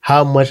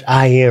how much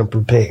I am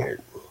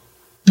prepared.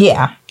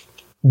 Yeah.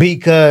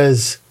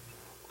 Because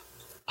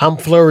I'm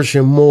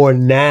flourishing more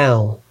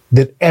now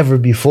than ever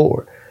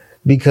before.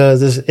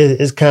 Because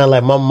it's kind of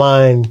like my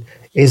mind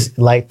is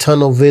like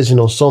tunnel vision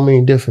on so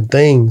many different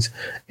things.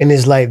 And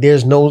it's like there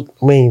was no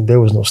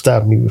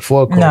stopping me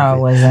before COVID. No, it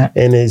wasn't.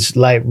 And it's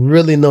like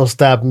really no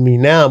stopping me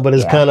now. But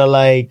it's kind of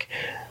like,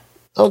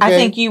 okay. I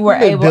think you were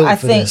able, I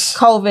think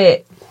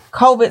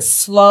COVID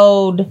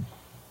slowed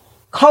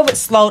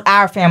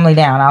our family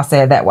down. I'll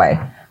say it that way.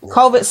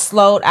 COVID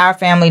slowed our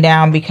family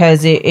down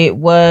because it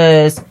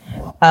was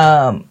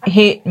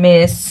hit,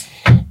 miss,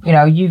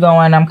 you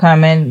going, I'm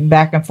coming,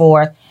 back and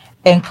forth.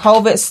 And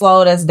COVID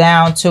slowed us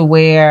down to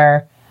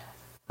where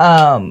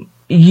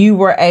you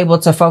were able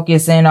to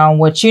focus in on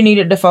what you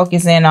needed to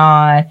focus in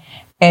on.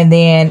 And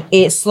then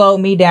it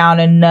slowed me down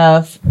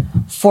enough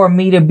for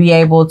me to be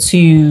able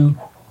to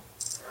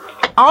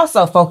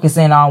also focus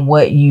in on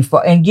what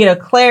and get a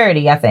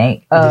clarity, I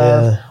think,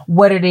 of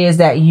what it is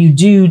that you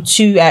do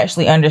to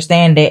actually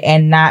understand it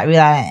and not be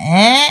like,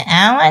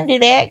 I don't want to do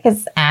that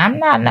because I'm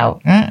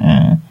not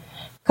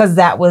because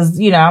that was,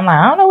 I'm like,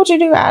 I don't know what you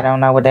do. I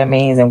don't know what that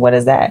means. And what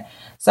is that?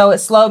 So it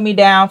slowed me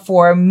down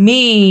for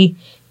me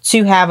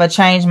to have a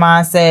changed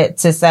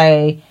mindset to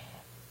say,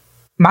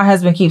 my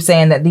husband keeps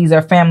saying that these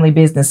are family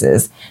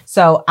businesses.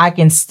 So I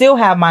can still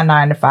have my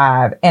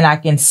 9-to-5 and I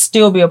can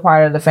still be a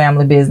part of the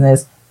family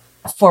business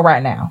for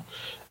right now.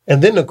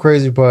 And then the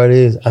crazy part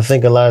is, I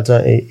think a lot of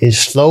times it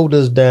slowed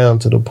us down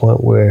to the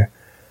point where,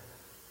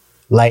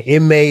 like, it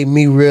made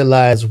me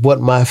realize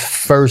what my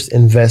first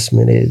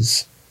investment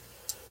is.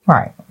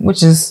 Right.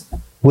 Which is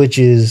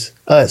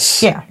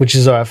us. Yeah. Which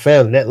is our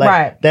family. That, like,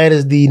 right. That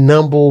is the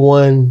number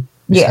one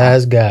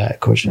besides God, of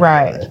course.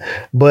 Right.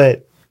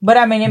 But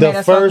I mean, it made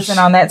us focusing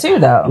on that too,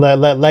 though.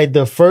 Like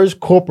the first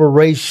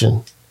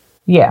corporation.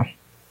 Yeah.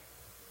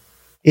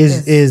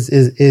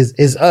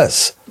 Is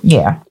us.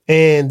 Yeah.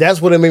 And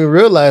that's what it made me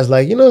realize,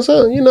 like,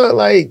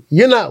 like,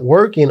 you're not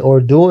working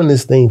or doing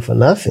this thing for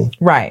nothing.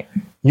 Right.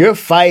 You're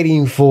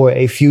fighting for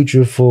a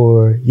future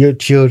for your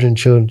children,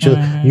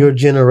 your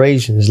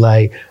generations.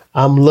 Like,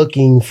 I'm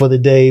looking for the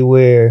day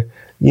where,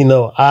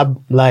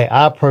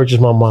 I purchase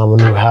my mom a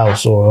new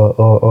house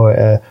or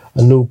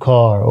a new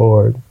car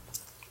or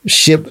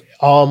ship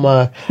all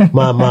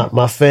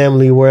my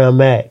family where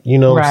I'm at. You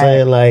know what I'm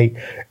saying? Like,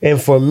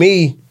 and for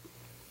me,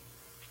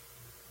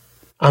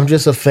 I'm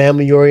just a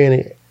family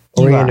oriented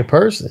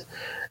person.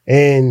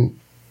 And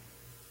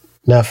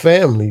now,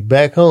 family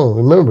back home,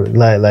 remember,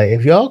 like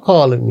if y'all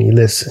calling me,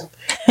 listen.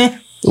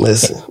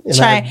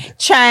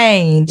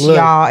 Change, look,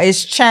 y'all.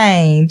 It's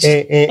change.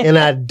 And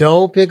I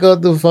don't pick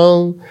up the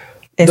phone.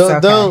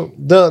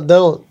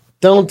 Don't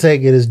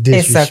take it as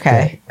disrespect. It's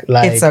okay.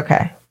 Like, it's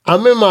okay.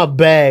 I'm in my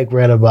bag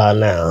right about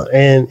now,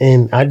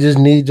 and I just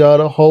need y'all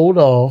to hold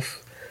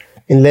off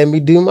and let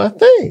me do my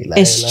thing. Like,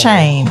 it's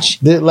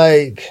change.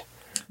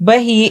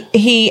 But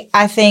he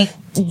I think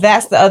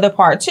that's the other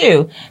part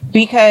too,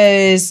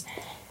 because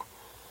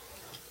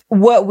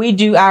what we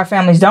do, our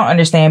families don't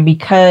understand,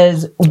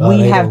 because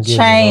we have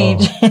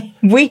changed.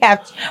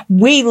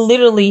 we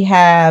literally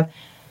have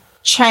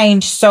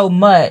changed so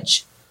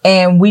much,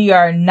 and we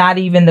are not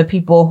even the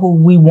people who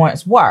we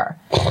once were.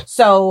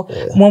 So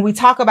when we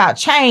talk about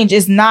change,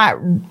 it's not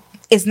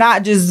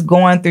just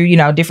going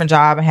through, different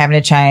job and having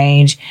to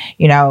change,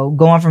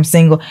 going from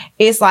single.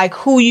 It's like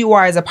who you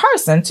are as a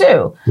person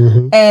too.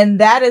 Mm-hmm. And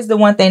that is the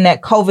one thing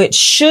that COVID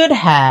should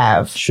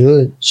have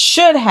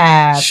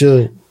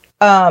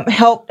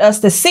helped us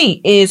to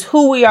see, is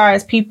who we are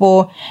as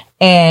people,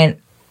 and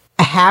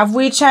have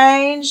we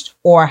changed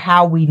or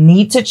how we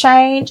need to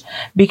change?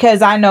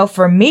 Because I know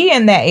for me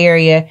in that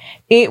area,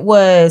 it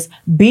was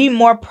be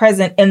more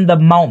present in the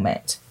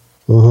moment.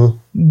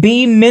 Mm-hmm.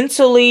 Be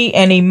mentally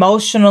and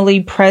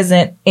emotionally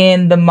present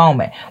in the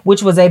moment,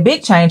 which was a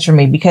big change for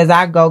me, because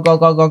I go.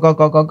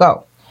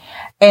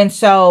 And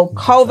so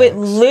COVID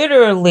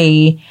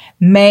literally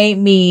made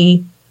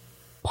me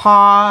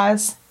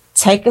pause,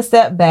 take a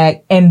step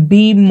back, and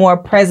be more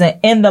present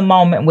in the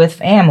moment with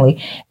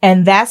family.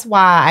 And that's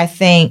why I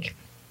think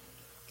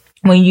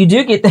when you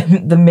do get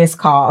the missed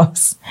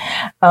calls,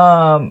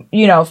 from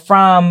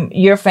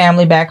your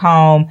family back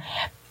home,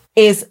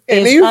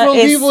 even from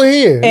people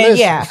here. And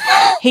yeah,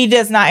 he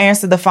does not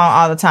answer the phone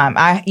all the time.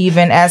 I,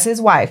 even as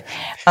his wife,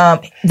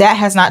 that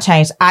has not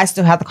changed. I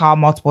still have to call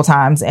multiple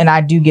times, and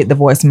I do get the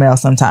voicemail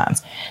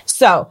sometimes.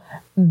 So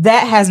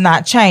that has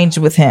not changed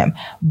with him,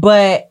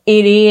 but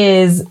it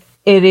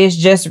is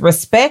just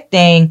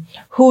respecting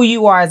who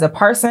you are as a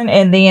person,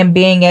 and then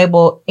being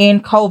able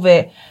in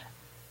COVID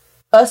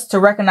us to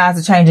recognize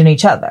the change in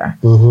each other.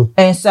 Mm-hmm.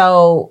 And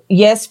so,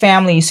 yes,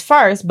 families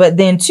first, but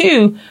then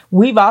too,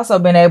 we've also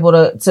been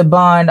able to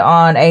bond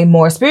on a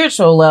more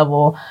spiritual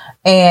level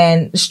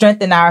and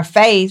strengthen our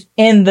faith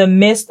in the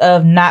midst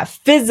of not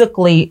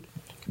physically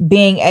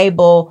being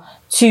able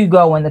to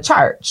go in the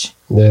church.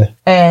 Yeah.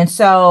 And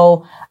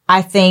so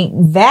I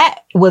think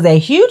that was a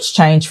huge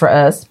change for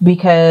us,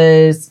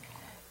 because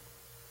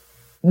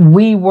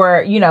we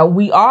were,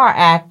 we are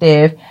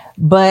active,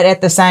 but at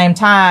the same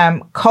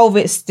time,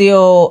 COVID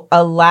still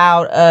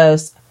allowed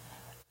us,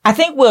 I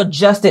think we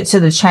adjusted to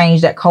the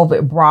change that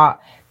COVID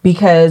brought,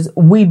 because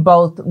we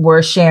both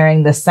were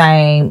sharing the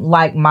same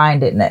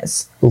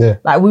like-mindedness. Yeah.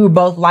 Like, we were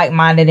both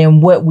like-minded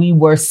in what we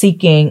were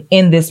seeking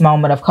in this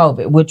moment of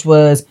COVID, which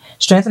was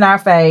strengthen our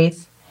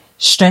faith,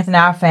 strengthen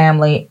our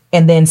family,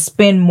 and then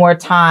spend more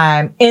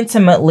time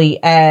intimately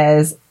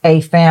as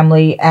a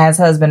family, as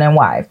husband and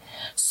wife.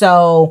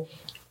 So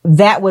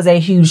that was a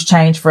huge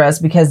change for us,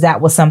 because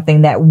that was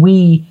something that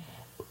we,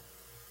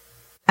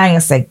 I ain't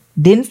gonna say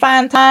didn't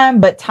find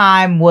time, but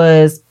time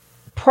was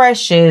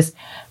precious.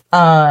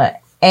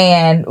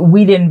 And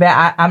we didn't,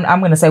 I'm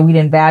going to say we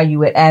didn't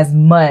value it as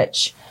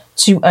much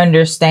to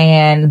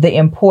understand the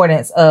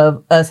importance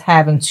of us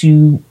having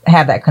to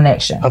have that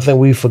connection. I think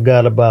we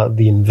forgot about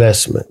the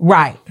investment.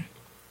 Right.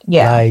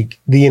 Yeah. Like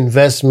the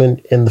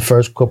investment in the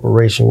first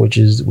corporation, which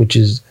is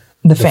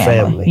the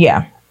family.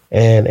 Yeah.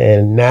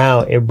 And now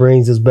it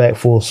brings us back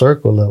full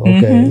circle of,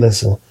 okay,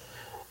 listen,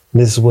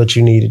 this is what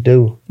you need to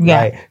do.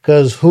 Yeah.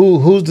 Because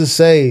who's to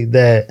say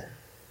that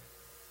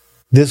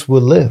this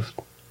will lift?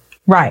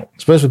 Right.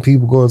 Especially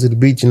people going to the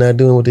beach and not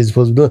doing what they're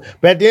supposed to be doing.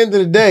 But at the end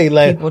of the day,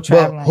 like,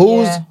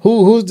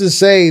 who's to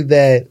say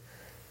that,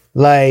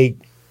 like,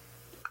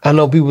 I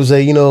know people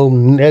say,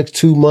 next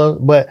 2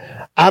 months, but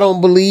I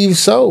don't believe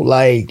so.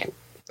 Like,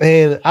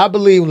 and I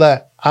believe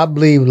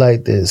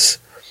like this.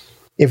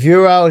 If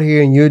you're out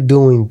here and you're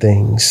doing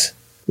things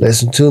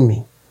listen to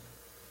me,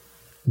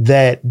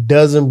 that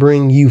doesn't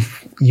bring you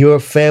your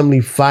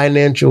family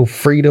financial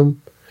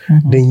freedom,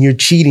 then you're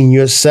cheating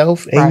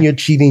yourself and you're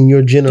cheating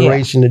your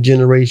generation to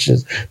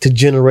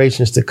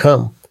generations to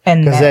come.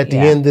 Because at the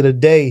end of the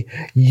day,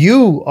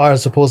 you are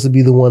supposed to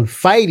be the one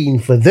fighting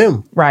for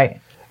them.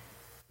 Right.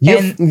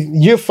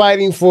 You're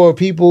fighting for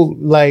people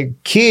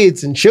like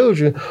kids and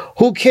children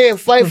who can't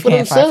fight for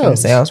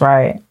themselves.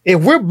 Right.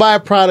 If we're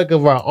byproduct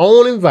of our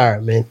own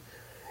environment,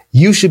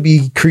 you should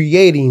be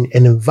creating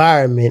an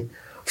environment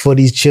for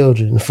these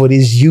children, for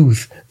these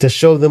youth, to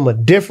show them a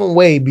different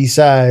way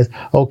besides,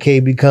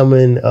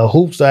 becoming a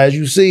hoop star. As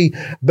you see,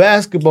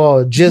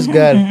 basketball just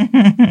got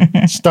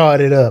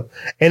started up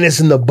and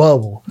it's in the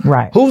bubble.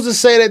 Right. Who's to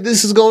say that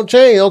this is going to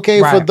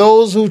change? For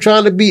those who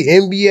trying to be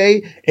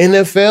NBA,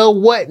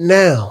 NFL, what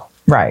now?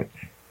 Right.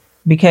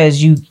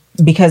 Because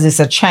it's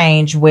a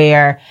change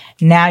where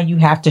now you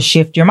have to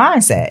shift your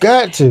mindset.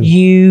 Got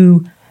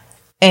to.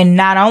 And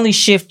not only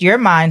shift your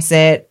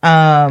mindset,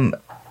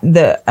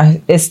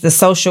 it's the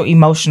social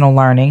emotional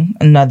learning,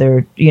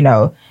 another,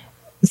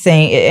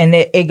 thing. And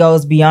it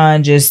goes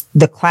beyond just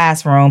the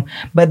classroom,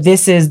 but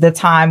this is the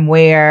time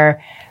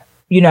where,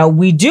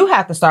 we do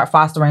have to start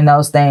fostering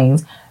those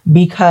things,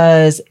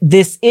 because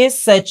this is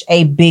such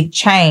a big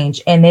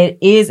change and it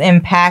is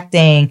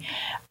impacting,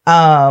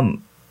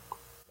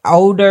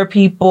 older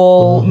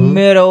people,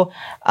 middle,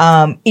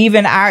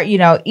 even our,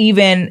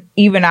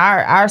 even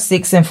our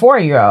 6 and 4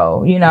 year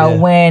old,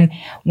 when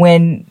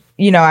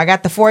I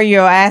got the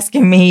 4-year-old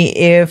asking me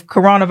if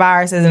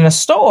coronavirus is in a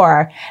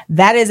store.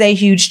 That is a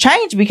huge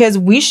change, because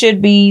we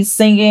should be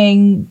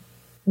singing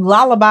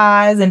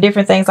lullabies and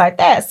different things like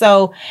that.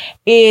 So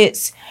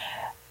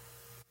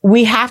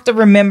we have to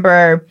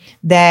remember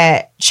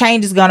that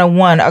change is going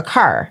to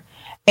occur.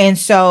 And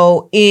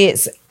so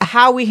it's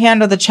how we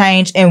handle the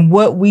change and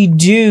what we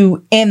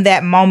do in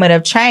that moment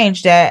of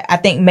change that I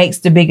think makes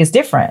the biggest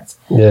difference.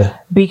 Yeah.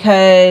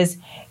 Because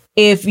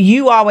if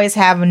you always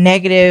have a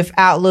negative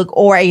outlook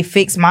or a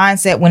fixed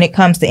mindset when it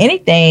comes to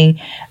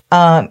anything,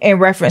 in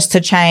reference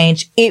to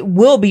change, it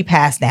will be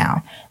passed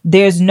down.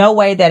 There's no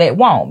way that it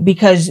won't,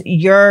 because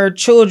your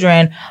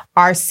children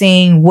are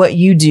seeing what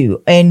you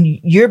do and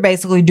you're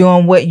basically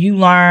doing what you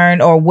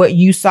learned or what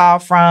you saw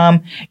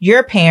from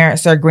your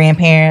parents or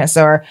grandparents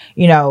or,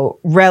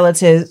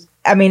 relatives.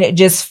 I mean, it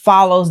just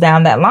follows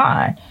down that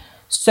line.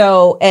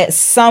 So at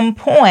some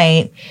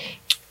point,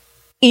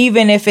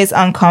 even if it's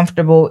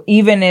uncomfortable,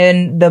 even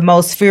in the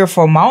most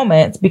fearful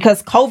moments,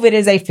 because COVID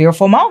is a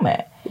fearful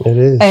moment. It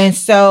is. And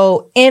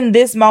so in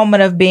this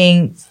moment of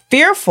being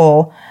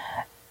fearful,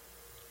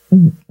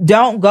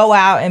 don't go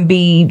out and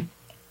be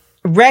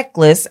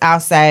reckless, I'll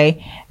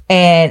say,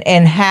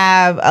 and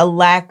have a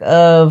lack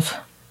of,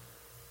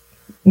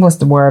 what's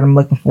the word I'm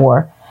looking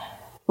for?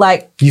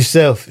 Like, you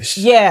selfish.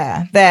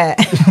 Yeah, that.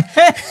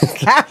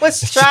 I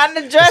was trying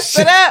to dress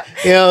it up.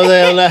 You know what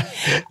I'm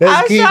saying?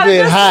 Let's keep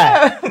it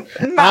hot.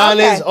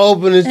 Honest,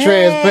 open, and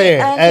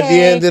transparent. At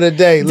the end of the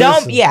day,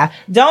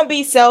 don't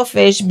be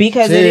selfish,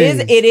 because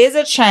it is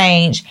a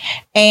change,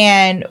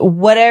 and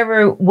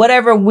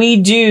whatever we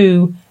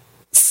do,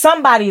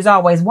 somebody's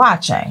always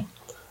watching,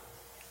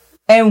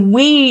 and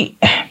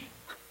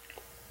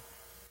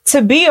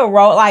to be a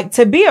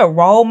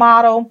role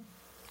model,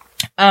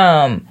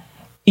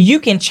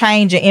 you can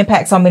change and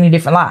impact so many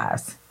different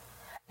lives.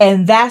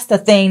 And that's the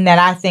thing that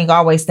I think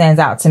always stands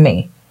out to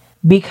me,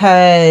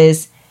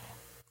 because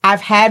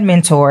I've had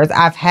mentors,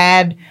 I've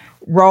had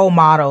role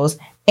models,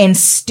 and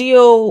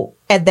still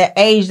at the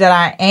age that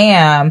I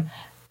am,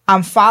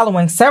 I'm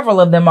following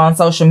several of them on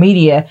social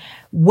media,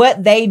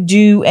 what they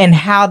do and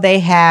how they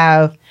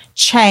have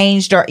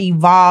changed or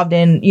evolved.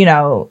 And,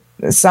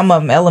 some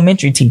of them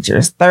elementary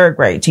teachers, 3rd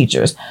grade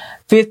teachers,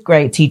 5th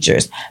grade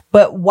teachers,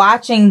 but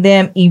watching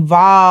them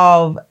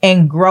evolve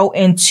and grow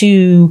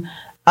into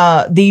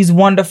these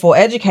wonderful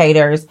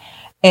educators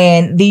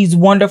and these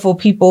wonderful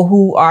people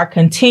who are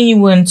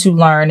continuing to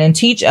learn and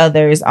teach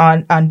others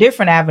on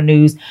different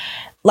avenues,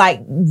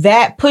 like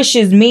that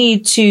pushes me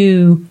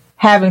to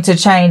having to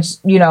change,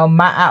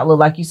 my outlook.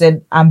 Like you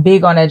said, I'm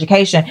big on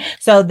education.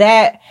 So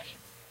that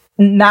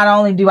not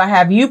only do I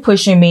have you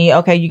pushing me,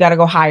 okay, you got to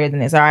go higher than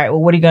this. All right,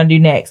 well, what are you going to do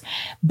next?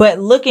 But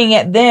looking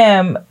at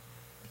them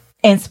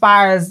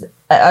inspires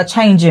a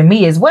change in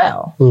me as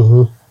well.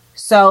 Mm-hmm.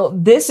 So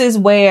this is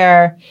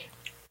where,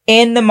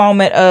 in the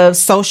moment of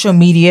social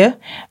media,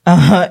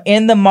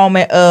 in the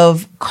moment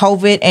of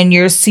COVID and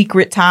your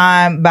secret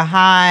time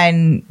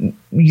behind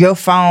your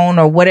phone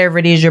or whatever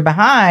it is you're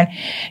behind,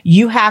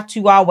 you have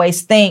to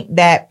always think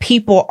that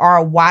people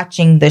are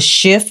watching the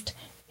shift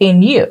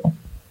in you.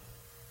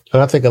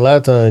 I think a lot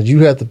of times you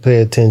have to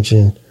pay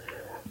attention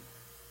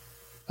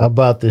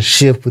about the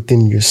shift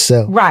within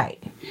yourself.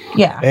 Right.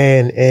 Yeah.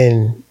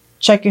 And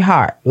check your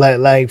heart.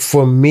 Like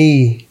for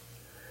me,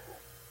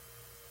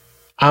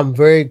 I'm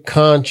very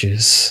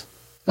conscious.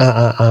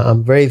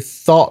 I'm very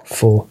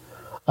thoughtful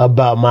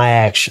about my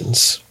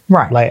actions.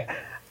 Right. Like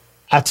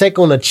I take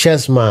on a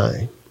chess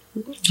mind.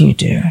 You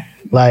do.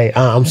 Like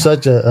I'm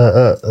such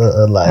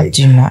a like, I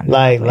do not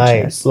like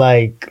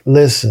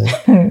listen,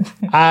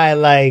 I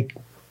like,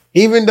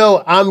 even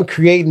though I'm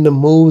creating the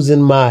moves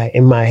in my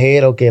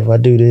head, okay, if I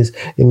do this,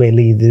 it may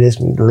lead to this,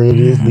 lead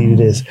to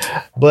this.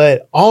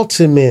 But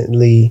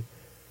ultimately,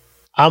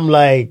 I'm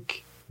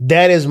like,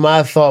 that is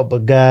my thought,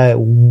 but God,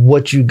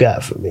 what you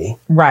got for me?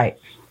 Right.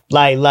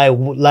 Like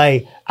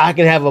I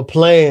can have a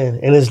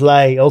plan, and it's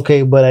like,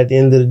 okay, but at the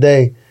end of the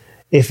day,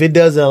 if it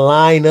doesn't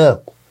line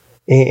up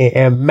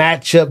and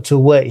match up to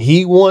what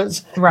he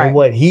wants and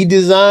what he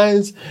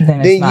designs,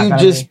 then you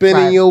just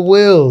spinning your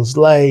wheels.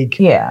 Like,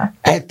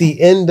 at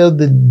the end of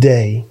the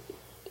day,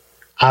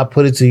 I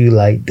put it to you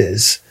like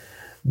this,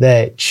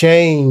 that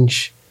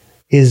change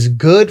is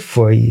good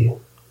for you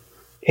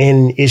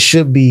and it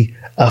should be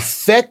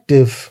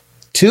effective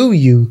to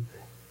you.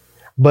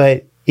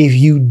 But if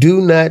you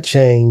do not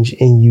change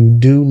and you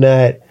do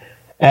not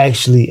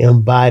actually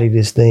embody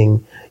this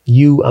thing,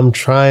 I'm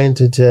trying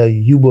to tell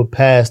you, you will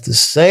pass the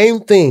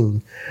same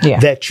thing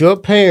that your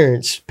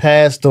parents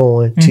passed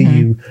on to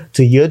you,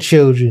 to your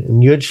children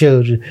and your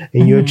children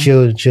and your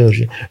children's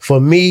children. For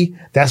me,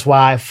 that's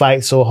why I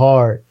fight so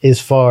hard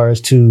as far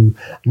as to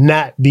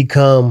not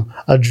become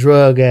a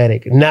drug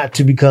addict, not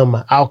to become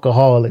an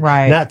alcoholic,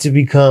 not to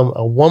become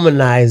a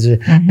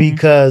womanizer,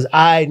 because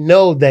I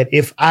know that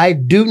if I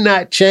do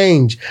not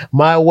change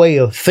my way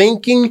of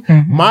thinking,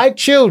 my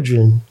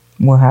children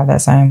will have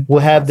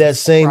that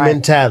same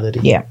mentality.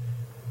 Yeah.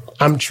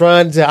 I'm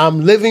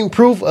living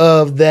proof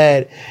of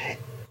that.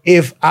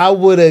 If I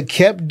would have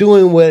kept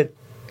doing what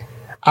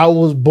I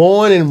was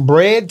born and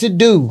bred to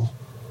do,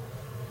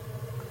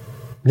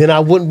 then I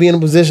wouldn't be in a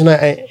position,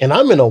 and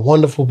I'm in a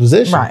wonderful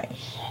position. Right.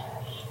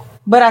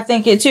 But I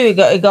think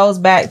it goes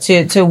back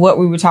to what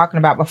we were talking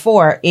about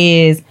before,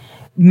 is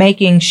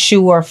making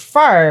sure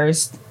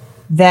first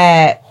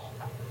that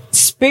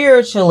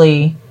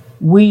spiritually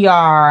we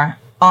are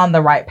on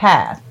the right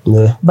path.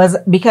 Yeah.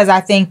 But because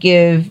I think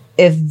if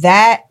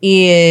that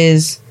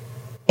is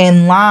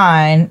in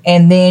line,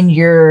 and then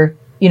you're,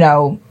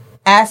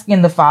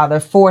 asking the Father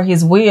for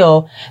his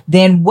will,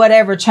 then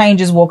whatever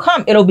changes will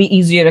come, it'll be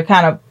easier to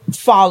kind of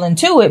fall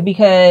into it,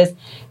 because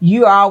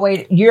you're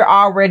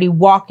already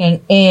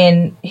walking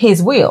in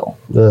his will.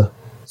 Yeah.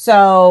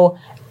 So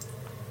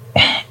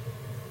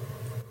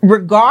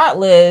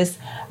regardless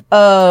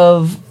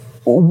of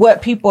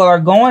what people are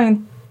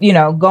going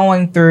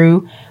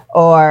through,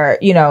 or,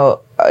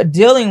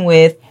 dealing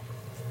with,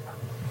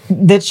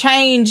 the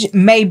change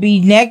may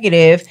be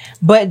negative,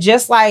 but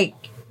just like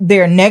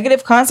there are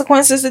negative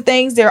consequences to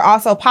things, there are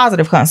also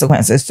positive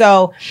consequences.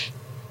 So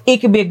it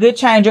could be a good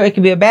change or it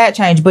could be a bad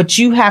change, but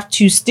you have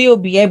to still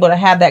be able to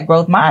have that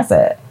growth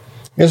mindset.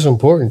 It's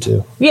important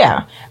too.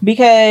 Yeah,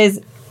 because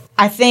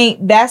I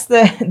think that's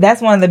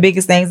one of the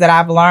biggest things that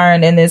I've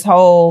learned in this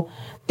whole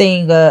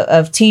thing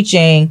of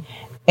teaching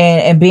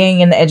and being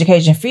in the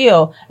education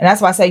field. And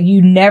that's why I say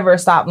you never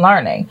stop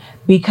learning,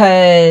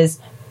 because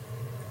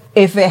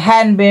if it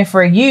hadn't been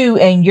for you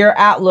and your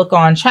outlook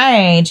on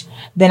change,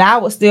 then I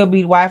would still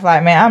be the wife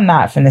like, man, I'm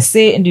not finna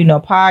sit and do no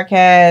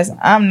podcast.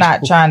 I'm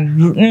not trying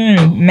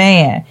to,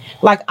 man.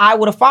 Like, I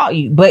would have fought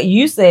you. But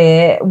you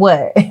said,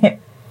 what?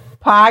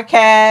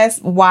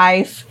 Podcast,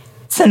 wife,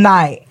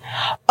 tonight.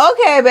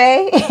 Okay,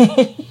 babe.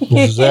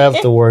 This is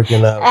after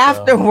working out.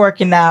 After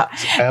working out.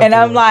 And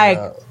I'm like,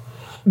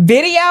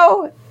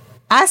 video,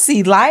 I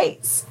see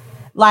lights,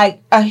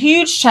 like a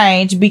huge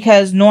change,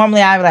 because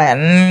normally I'd be like,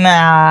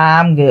 nah,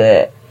 I'm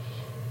good.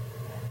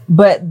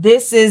 But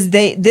this is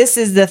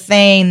the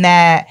thing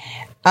that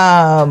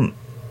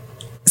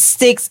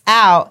sticks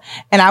out.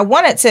 And I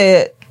wanted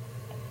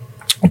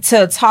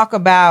to talk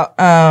about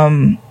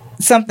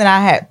something I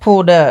had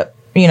pulled up,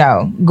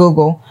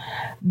 Google,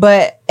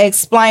 but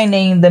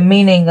explaining the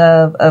meaning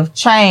of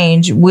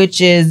change, which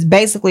is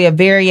basically a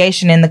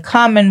variation in the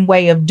common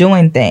way of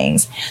doing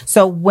things.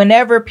 So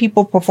whenever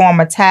people perform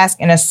a task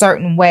in a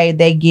certain way,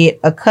 they get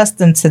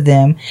accustomed to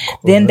them.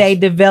 Then they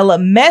develop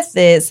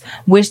methods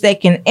which they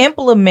can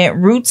implement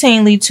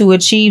routinely to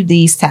achieve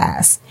these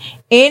tasks.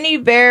 Any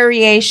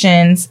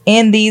variations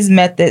in these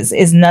methods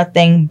is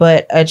nothing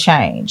but a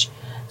change.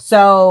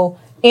 So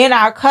in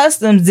our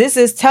customs, this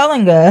is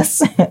telling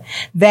us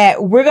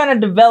that we're going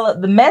to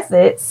develop the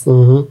methods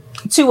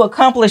to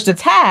accomplish the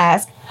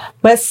task.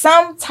 But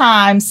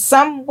sometimes,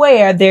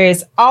 somewhere, there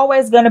is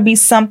always going to be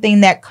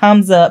something that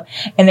comes up,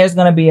 and there's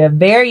going to be a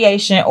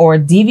variation or a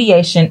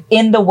deviation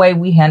in the way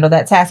we handle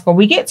that task or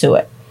we get to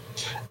it.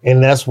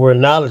 And that's where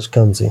knowledge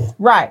comes in.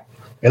 Right.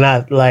 And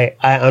I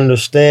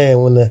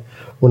understand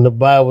when the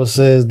Bible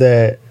says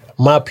that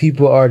my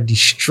people are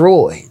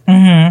destroyed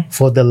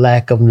for the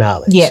lack of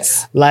knowledge.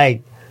 Yes.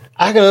 Like,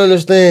 I can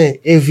understand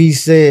if he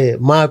said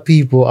my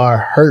people are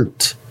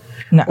hurt,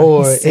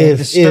 or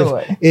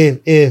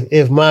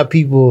if my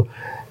people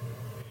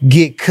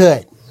get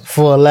cut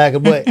for a lack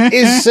of, but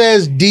it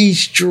says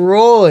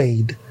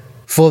destroyed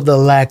for the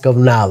lack of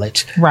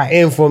knowledge. Right.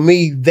 And for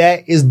me,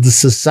 that is the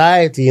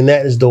society and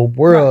that is the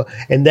world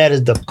and that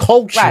is the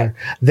culture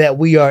that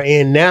we are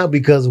in now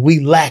because we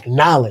lack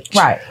knowledge.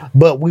 Right.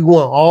 But we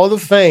want all the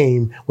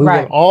fame. We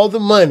want all the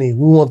money.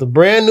 We want the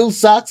brand new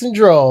socks and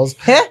drawers.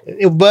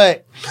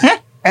 But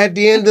at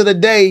the end of the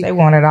day, they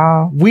want it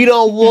all. We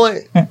don't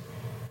want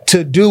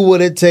to do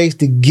what it takes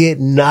to get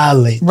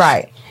knowledge.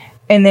 Right.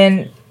 And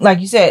then, like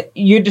you said,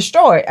 you're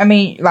destroyed. I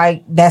mean,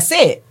 like, that's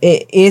it.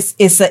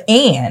 It's an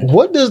end.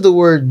 What does the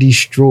word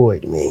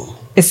destroyed mean?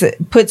 It's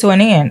put to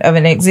an end of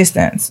an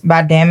existence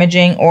by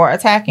damaging or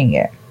attacking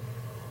it.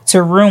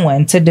 To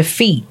ruin, to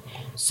defeat.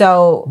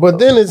 So, but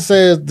then it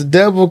says the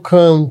devil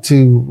come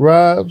to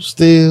rob,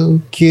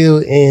 steal,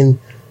 kill, and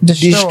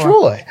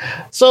destroy.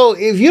 So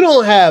if you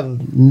don't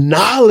have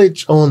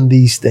knowledge on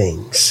these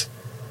things,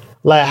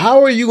 like,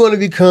 how are you going to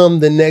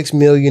become the next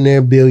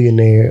millionaire,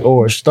 billionaire,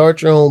 or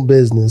start your own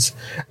business?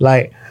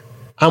 Like,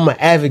 I'm an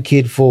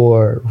advocate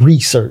for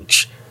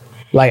research.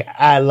 Like,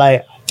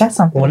 that's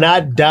something. When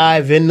I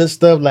dive into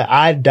stuff, like,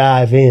 I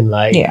dive in.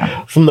 Like,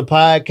 from the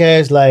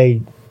podcast,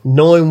 like,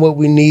 knowing what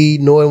we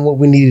need, knowing what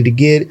we needed to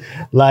get,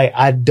 like,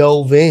 I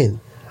dove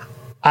in.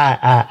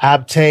 I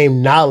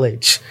obtained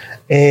knowledge.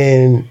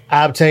 And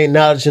I obtained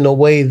knowledge in a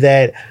way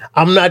that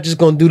I'm not just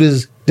going to do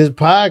this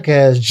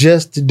podcast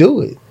just to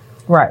do it.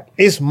 Right.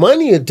 It's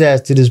money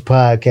attached to this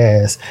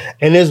podcast.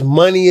 And there's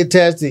money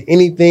attached to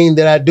anything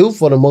that I do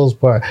for the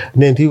most part.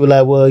 And then people are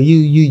like, well,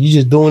 you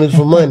just doing this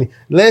for money.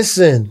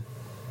 Listen,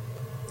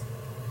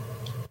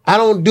 I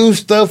don't do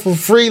stuff for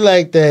free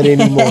like that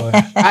anymore.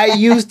 I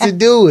used to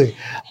do it.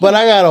 But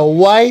I got a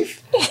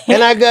wife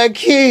and I got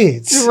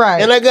kids. Right.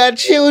 And I got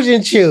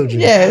children.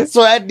 Yes.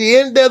 So at the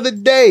end of the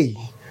day,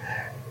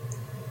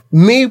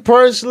 me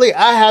personally,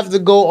 I have to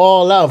go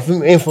all out.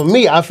 And for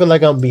me, I feel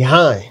like I'm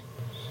behind.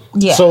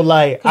 Yeah. So,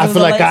 like, I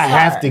feel like I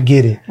have to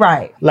get it.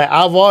 Right. Like,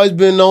 I've always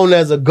been known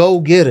as a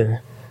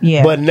go-getter.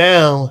 Yeah. But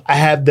now I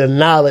have the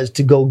knowledge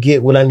to go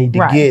get what I need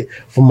to get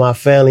for my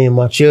family and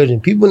my children.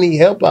 People need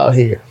help out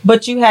here.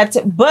 But you had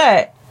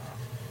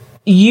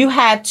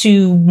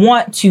to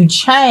want to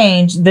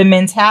change the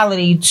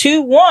mentality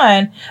to,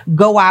 one,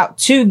 go out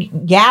to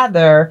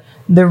gather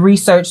the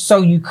research so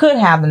you could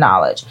have the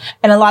knowledge.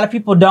 And a lot of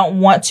people don't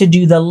want to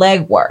do the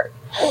legwork.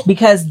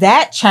 Because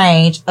that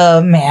change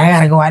of, man, I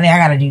gotta go out there, I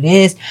gotta do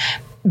this.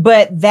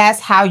 But that's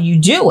how you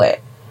do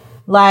it.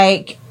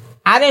 Like,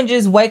 I didn't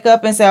just wake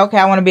up and say, okay,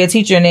 I want to be a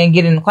teacher and then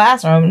get in the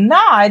classroom.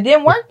 No, it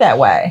didn't work that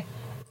way.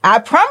 I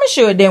promise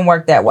you it didn't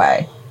work that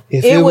way.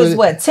 It was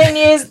what, 10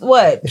 years?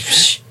 What?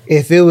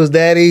 If it was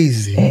that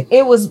easy,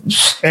 it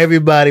was.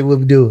 Everybody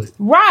would do it.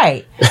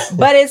 Right.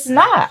 But it's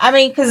not. I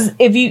mean, because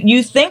if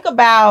you think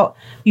about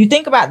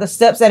the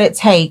steps that it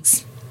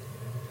takes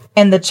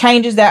and the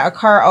changes that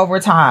occur over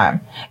time,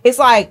 it's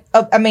like,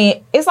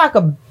 it's like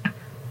a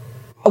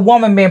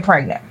woman being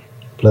pregnant.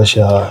 Bless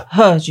your heart.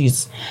 Oh,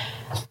 Jesus.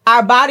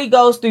 Our body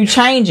goes through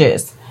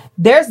changes.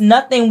 There's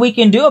nothing we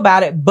can do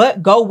about it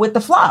but go with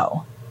the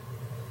flow.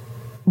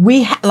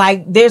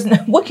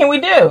 What can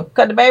we do?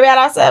 Cut the baby out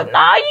ourselves?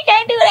 No, you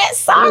can't do that.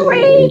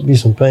 Sorry. It'll be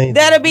some pain.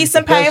 That'll be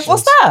some painful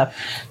stuff.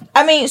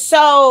 I mean,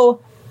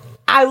 so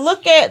I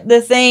look at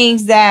the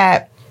things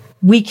that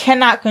we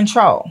cannot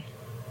control.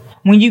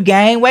 When you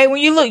gain weight,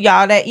 when you look,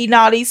 y'all that eating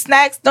all these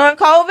snacks during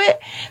COVID,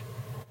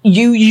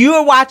 you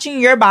are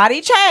watching your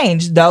body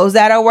change. Those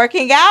that are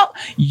working out,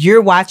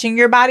 you're watching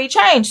your body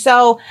change.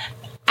 So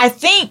I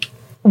think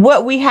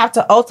what we have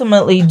to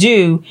ultimately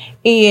do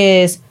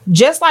is,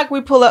 just like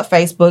we pull up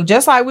Facebook,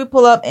 just like we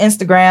pull up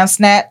Instagram,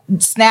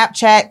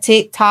 Snapchat,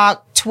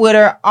 TikTok,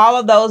 Twitter, all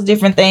of those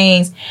different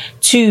things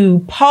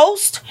to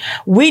post,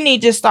 we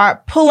need to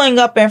start pulling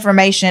up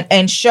information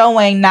and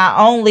showing not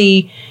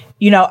only,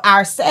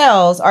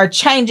 ourselves, or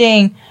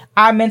changing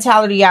our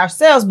mentality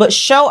ourselves, but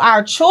show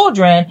our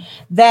children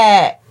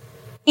that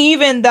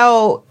even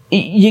though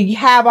you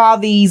have all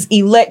these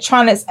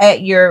electronics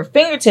at your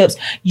fingertips,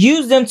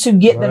 use them to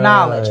get the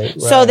knowledge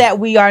so that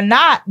we are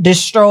not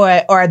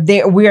destroyed or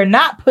we are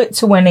not put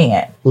to an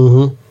end.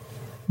 Mm-hmm.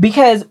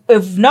 Because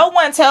if no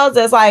one tells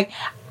us, like,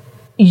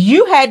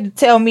 you had to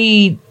tell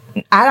me,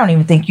 I don't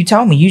even think you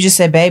told me. You just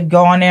said, babe,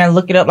 go on there and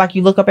look it up like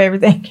you look up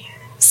everything.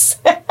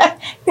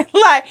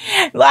 like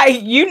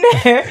you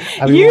never.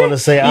 You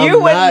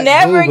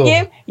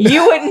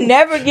would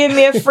never give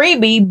me a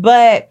freebie,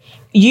 but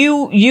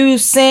you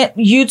sent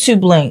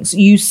YouTube links.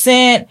 You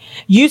sent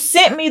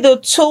me the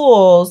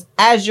tools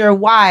as your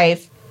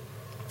wife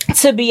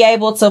to be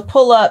able to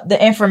pull up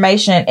the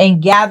information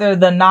and gather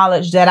the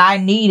knowledge that I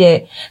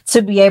needed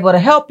to be able to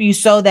help you,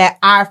 so that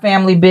our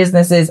family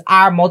businesses,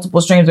 our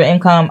multiple streams of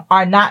income,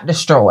 are not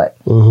destroyed.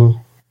 Mm-hmm.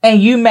 And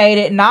you made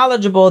it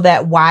knowledgeable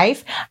that,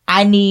 wife,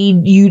 I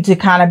need you to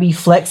kind of be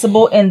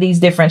flexible in these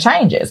different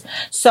changes.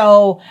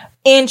 So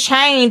in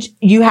change,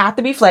 you have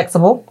to be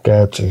flexible.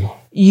 Got to.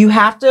 You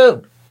have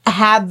to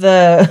have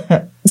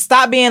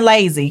stop being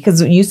lazy,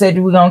 because you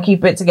said we're going to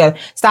keep it together.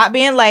 Stop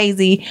being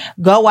lazy.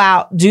 Go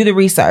out, do the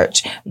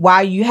research.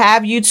 While you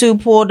have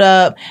YouTube pulled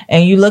up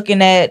and you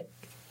looking at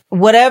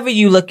whatever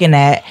you looking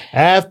at.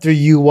 After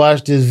you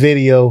watch this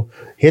video,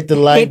 hit the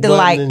like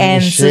button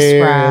and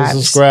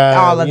subscribe.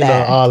 All of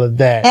that. All of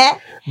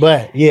that.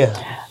 But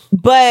yeah.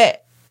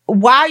 But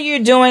while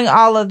you're doing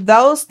all of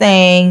those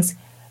things,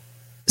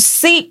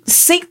 seek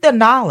the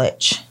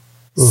knowledge.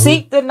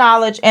 Seek the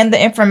knowledge and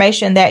the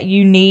information that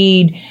you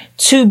need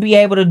to be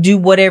able to do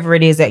whatever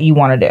it is that you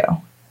want to do.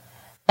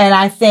 And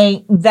I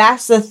think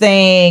that's the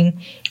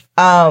thing.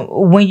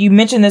 When you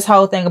mentioned this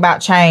whole thing about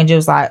change, it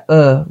was like,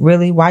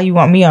 really? Why you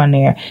want me on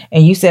there?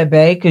 And you said,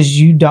 babe, because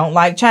you don't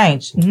like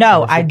change.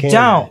 No, I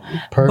don't.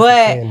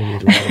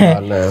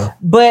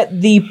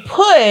 But the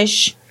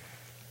push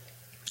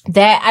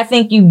that I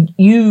think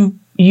you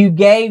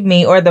gave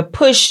me, or the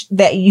push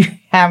that you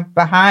have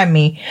behind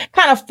me,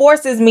 kind of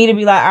forces me to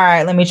be like, all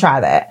right, let me try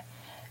that.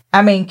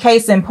 I mean,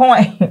 case in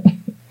point,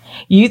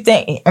 he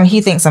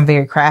thinks I'm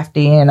very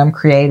crafty and I'm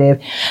creative.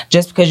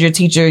 Just because you're a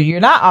teacher, you're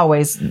not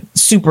always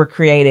super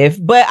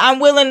creative, but I'm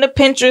willing to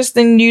Pinterest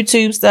and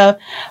YouTube stuff.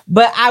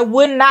 But I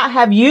would not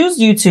have used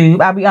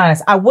YouTube. I'll be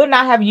honest. I would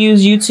not have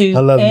used YouTube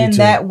in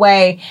that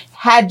way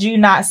had you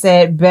not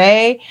said,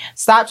 babe,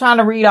 stop trying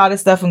to read all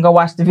this stuff and go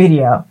watch the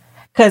video.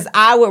 Because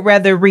I would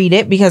rather read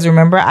it, because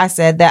remember I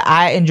said that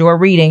I enjoy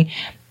reading.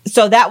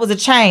 So that was a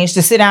change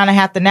to sit down and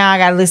have to, now I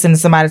got to listen to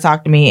somebody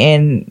talk to me.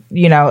 And,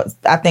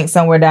 I think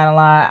somewhere down the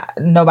line,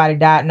 nobody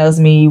diagnosed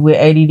me with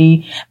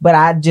ADD, but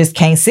I just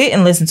can't sit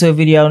and listen to a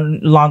video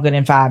longer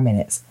than 5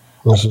 minutes.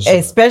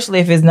 Especially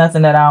if it's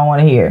nothing that I don't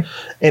want to hear.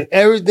 And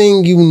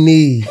everything you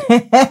need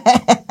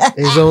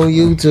is on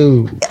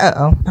YouTube.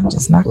 I'm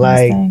just not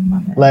going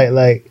to say.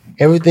 Like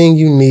everything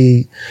you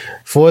need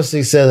for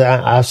success.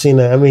 I've seen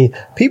that. I mean,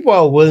 people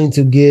are willing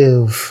to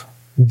give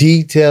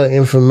detailed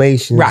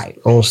information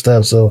on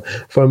stuff. So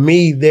for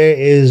me, there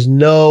is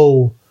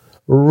no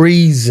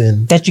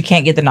reason that you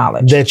can't get the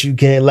knowledge. That you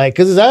can't,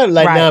 because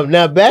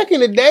now back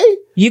in the day,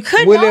 you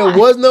could when there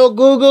was no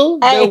Google,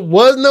 there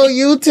was no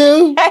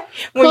YouTube.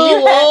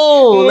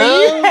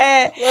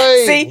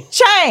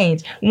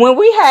 Change. When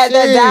we had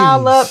that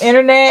dial-up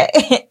internet,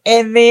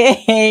 and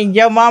then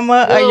your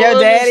mama or your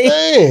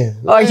daddy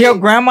or your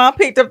grandma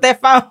picked up that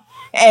phone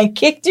and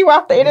kicked you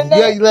off the internet.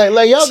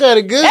 Yeah, y'all got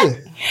it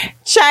good.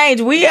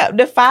 Change. We up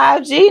to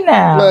 5G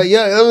now.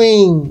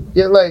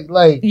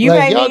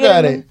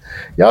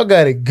 Y'all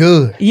got it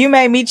good. You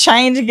made me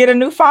change and get a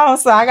new phone,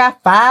 so I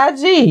got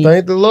 5G.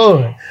 Thank the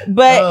Lord.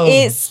 But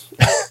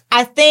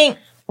I think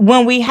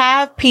when we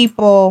have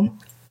people,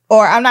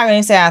 or I'm not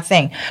going to say I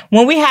think,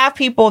 when we have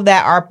people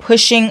that are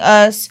pushing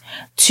us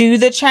to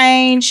the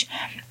change,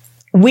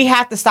 we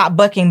have to stop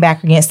bucking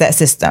back against that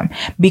system,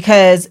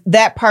 because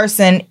that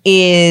person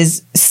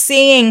is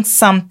seeing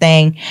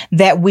something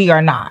that we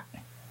are not.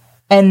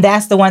 And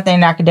that's the one thing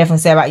that I could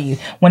definitely say about you.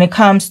 When it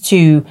comes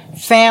to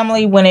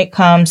family, when it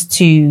comes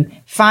to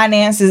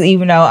finances,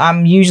 even though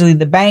I'm usually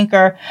the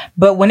banker,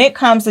 but when it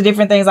comes to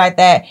different things like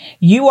that,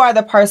 you are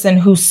the person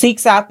who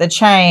seeks out the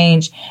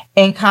change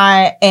and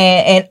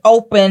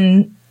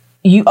open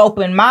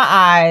my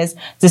eyes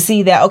to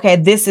see that, okay,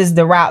 this is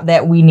the route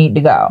that we need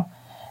to go.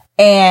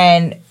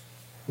 And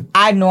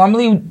I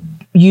normally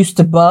used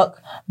to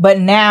buck, but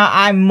now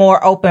I'm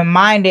more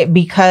open-minded,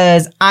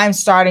 because I'm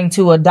starting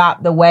to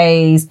adopt the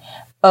ways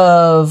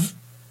of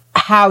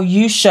how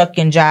you shuck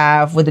and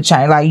jive with the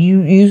change. Like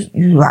you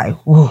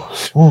like, woo.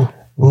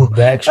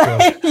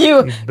 Backstroke.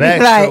 you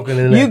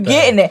backstroking, you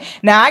getting it.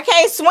 Now I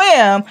can't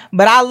swim,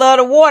 but I love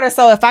the water.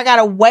 So if I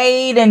gotta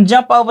wade and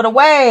jump over the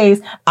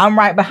waves, I'm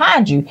right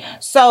behind you.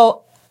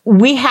 So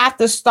we have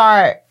to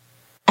start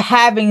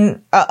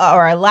having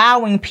or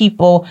allowing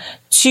people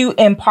to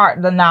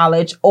impart the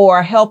knowledge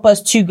or help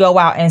us to go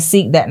out and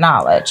seek that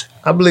knowledge.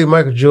 I believe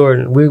Michael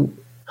Jordan,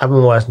 I've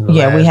been watching the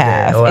last we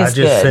have. I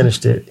just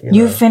finished it.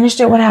 You finished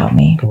it without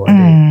me. Come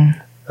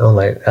on, I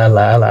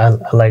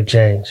like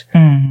change.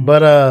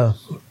 But I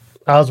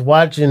was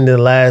watching The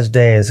Last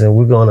Dance, and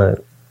we're gonna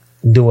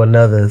do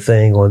another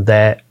thing on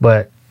that.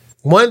 But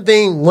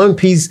one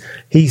piece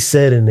he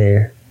said in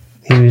there,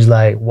 he was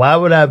like, why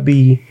would I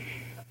be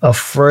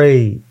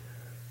afraid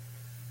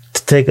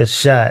to take a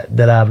shot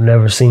that I've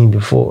never seen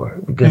before?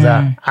 Because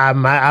I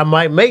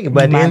might make it.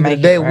 But at the end of the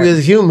day, we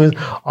as humans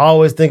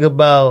always think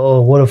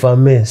about, what if I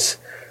miss?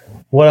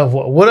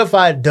 What if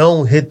I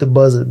don't hit the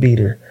buzzer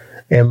beater?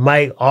 And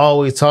Mike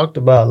always talked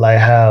about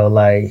how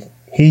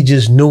he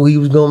just knew he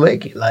was gonna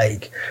make it.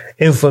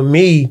 And for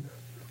me,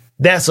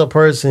 that's a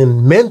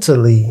person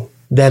mentally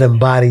that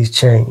embodies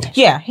change.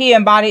 Yeah, he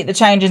embodied the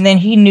change, and then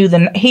he knew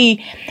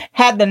he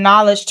had the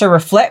knowledge to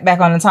reflect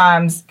back on the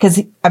times, because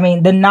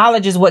the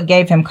knowledge is what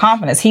gave him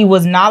confidence. He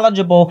was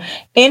knowledgeable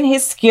in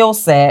his skill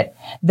set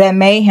that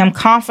made him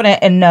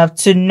confident enough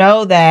to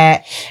know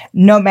that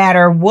no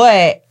matter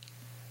what,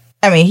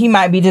 he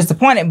might be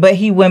disappointed, but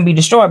he wouldn't be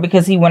destroyed,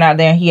 because he went out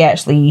there and he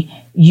actually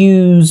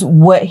used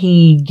what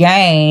he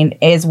gained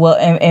as well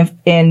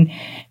in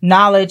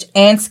knowledge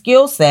and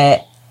skill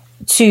set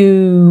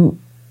to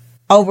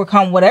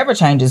overcome whatever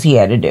changes he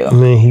had to do.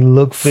 He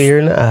looked fear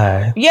in the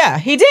eye. Yeah,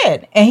 he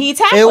did. And he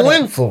tackled it. And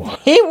went for it.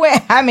 He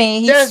went,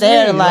 he That's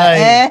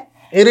said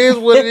It is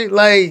what it is.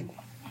 Like,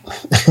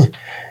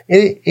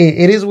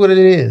 it is what it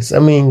is. I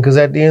mean, because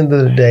at the end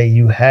of the day,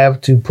 you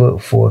have to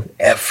put forth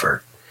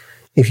effort.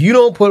 If you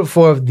don't put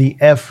forth the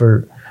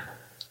effort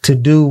to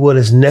do what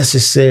is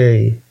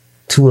necessary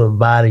to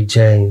embody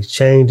change,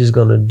 change is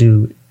going to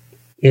do,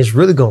 it's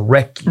really going to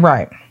wreck you.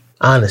 Right.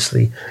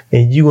 Honestly.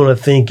 And you're going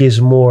to think it's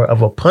more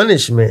of a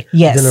punishment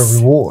than a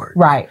reward.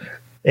 Right.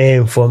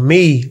 And for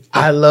me,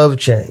 I love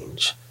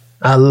change.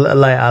 I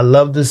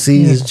love the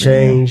seasons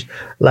change.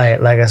 Like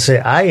I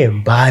said, I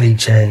embody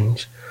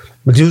change.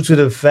 But due to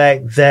the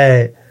fact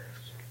that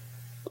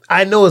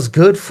I know it's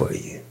good for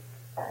you.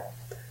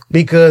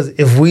 Because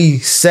if we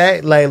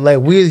sat like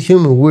we as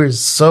humans, we're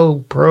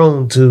so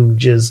prone to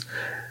just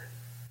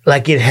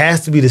like it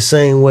has to be the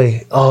same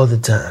way all the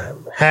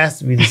time. Has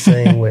to be the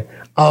same way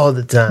all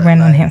the time.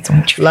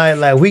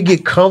 Like we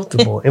get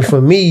comfortable. And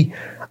for me,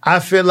 I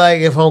feel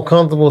like if I'm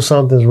comfortable,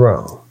 something's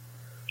wrong.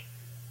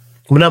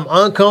 When I'm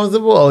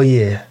uncomfortable, oh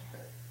yeah.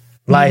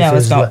 Life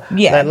is good.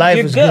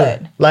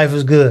 Life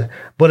is good.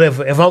 But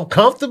if I'm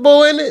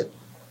comfortable in it,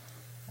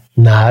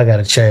 nah, I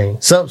gotta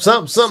change.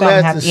 Something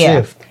has to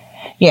shift.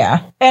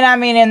 Yeah. And I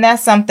mean, and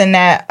that's something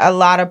that a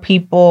lot of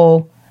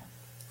people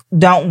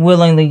don't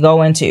willingly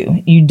go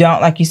into. You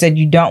don't, like you said,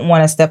 you don't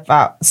want to step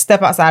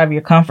outside of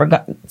your comfort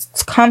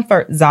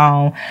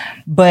zone.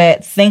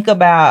 But think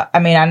about, I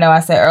mean, I know I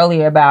said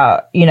earlier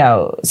about,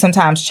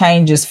 sometimes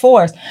change is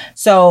forced.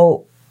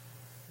 So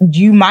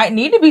you might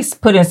need to be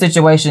put in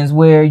situations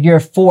where you're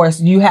forced,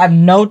 you have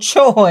no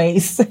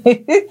choice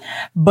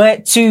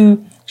but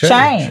to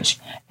change.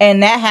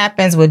 And that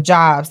happens with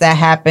jobs. That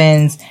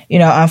happens,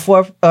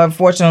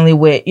 unfortunately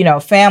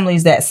with,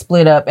 families that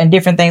split up and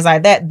different things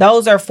like that.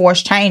 Those are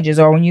forced changes.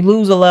 Or when you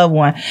lose a loved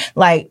one,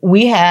 like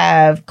we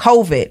have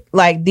COVID,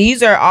 like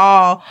these are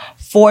all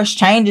forced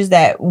changes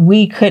that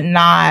we could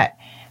not,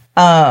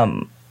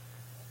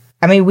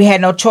 we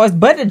had no choice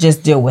but to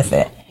just deal with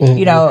it.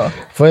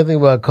 Mm-hmm. Funny thing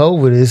about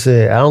COVID is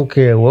that I don't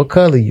care what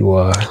color you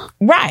are.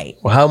 Right.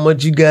 Or how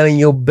much you got in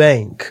your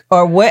bank.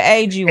 Or what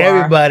age you are.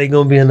 Everybody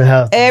going to be in the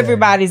house today.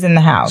 Everybody's in the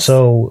house.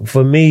 So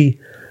for me,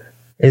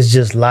 it's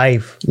just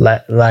life.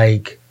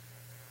 Like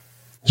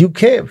you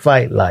can't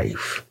fight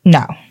life.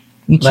 No,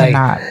 you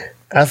cannot.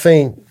 I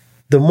think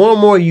the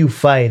more you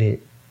fight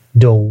it,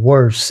 the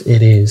worse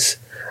it is.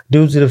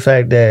 Due to the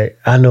fact that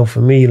I know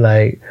for me,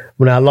 like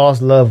when I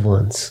lost loved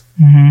ones,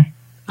 mm-hmm.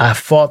 I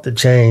fought the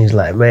change.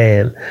 Like,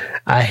 man,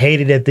 I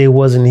hated that they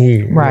wasn't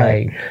here.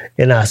 Right.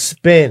 And I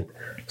spent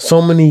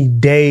so many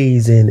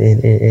days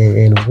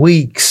and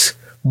weeks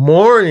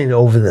mourning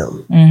over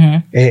them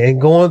mm-hmm. and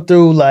going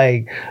through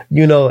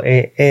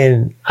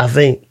and I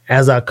think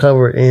as I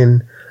covered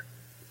in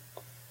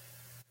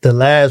the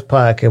last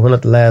podcast,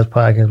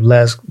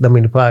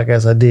 the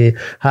podcast I did,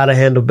 How to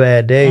Handle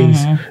Bad Days.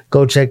 Mm-hmm.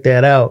 Go check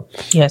that out.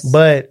 Yes.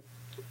 But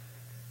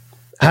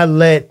I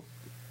let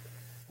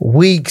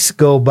weeks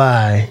go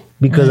by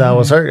because mm-hmm. I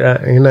was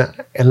hurt.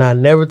 And I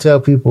never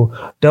tell people,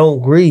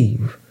 don't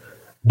grieve.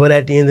 But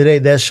at the end of the day,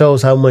 that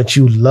shows how much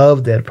you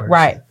love that person.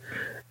 Right.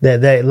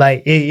 That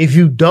like, if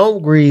you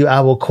don't grieve,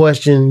 I will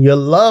question your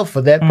love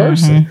for that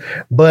person.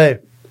 Mm-hmm.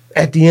 But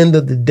at the end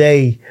of the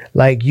day,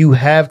 like you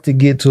have to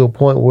get to a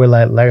point where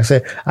like I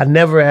said, I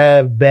never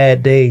have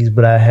bad days,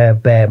 but I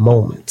have bad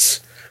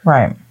moments.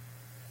 Right.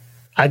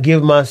 I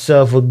give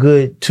myself a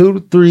good 2 to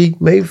 3,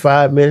 maybe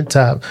 5 minute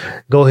top.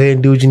 Go ahead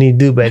and do what you need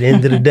to do. But at the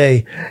end of the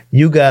day,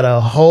 you got a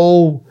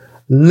whole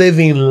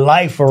living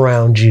life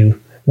around you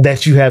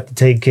that you have to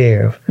take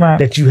care of, right.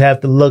 That you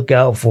have to look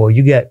out for.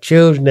 You got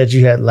children that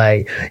you have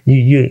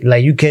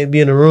you can't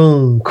be in a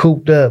room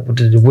cooped up with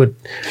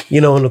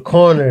in the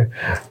corner,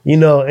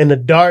 in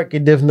the dark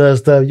and different other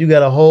stuff. You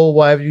got a whole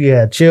wife, you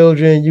got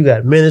children, you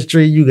got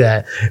ministry, you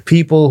got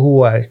people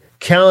who are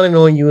counting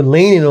on you and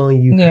leaning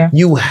on you. Yeah.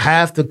 You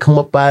have to come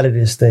up out of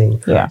this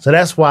thing. Yeah. So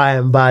that's why I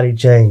embody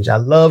change. I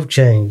love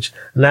change.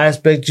 And I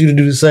expect you to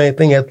do the same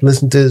thing after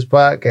listening to this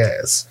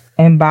podcast.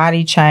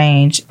 Embody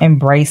change,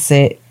 embrace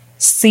it.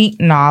 Seek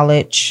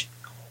knowledge,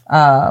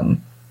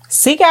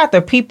 seek out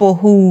the people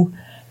who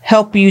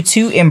help you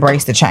to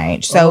embrace the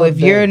change. So if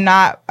you're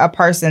not a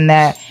person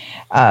that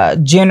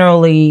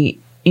generally,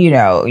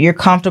 you're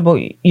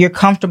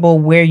comfortable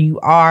where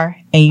you are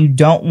and you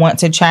don't want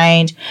to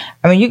change.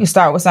 I mean, you can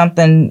start with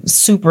something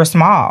super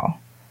small.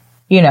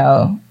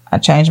 I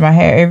change my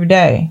hair every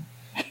day.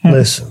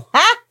 Listen.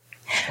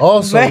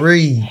 Also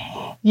read.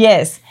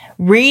 Yes.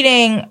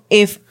 Reading,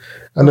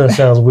 I know it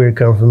sounds weird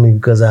coming from me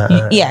because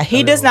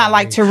he does not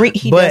like to read.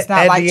 He does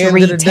not like to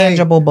read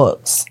tangible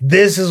books.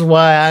 This is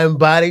why I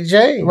embody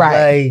change.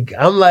 Right. Like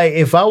I'm like,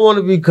 if I want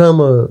to become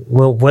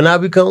when I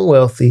become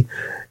wealthy,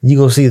 you're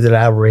gonna see that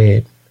I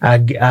read. I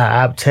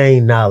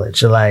obtain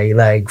knowledge.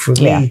 Like for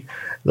me,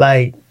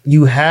 like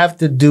you have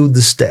to do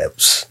the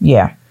steps.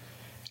 Yeah.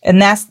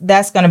 And that's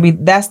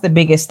the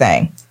biggest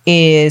thing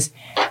is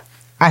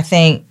I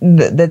think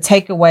the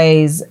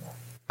takeaways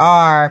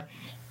are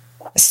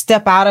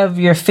step out of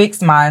your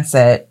fixed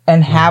mindset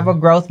and have a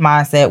growth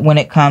mindset when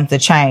it comes to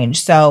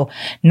change. So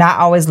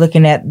not always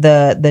looking at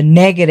the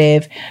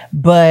negative,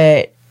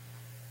 but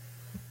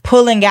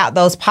pulling out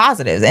those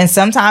positives. And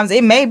sometimes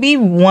it may be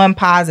one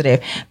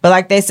positive, but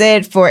like they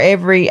said, for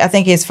every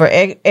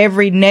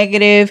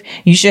negative,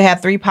 you should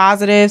have 3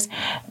 positives.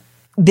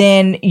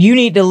 Then you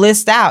need to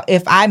list out,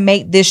 if I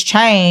make this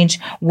change,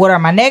 what are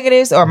my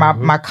negatives or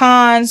my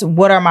cons?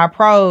 What are my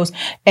pros?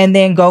 And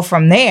then go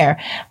from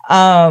there.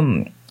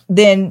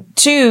 Then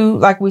 2,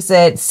 like we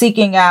said,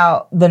 seeking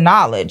out the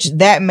knowledge.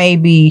 That may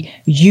be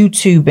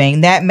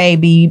YouTubing. That may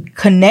be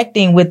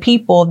connecting with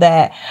people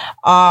that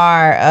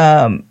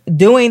are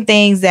doing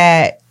things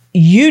that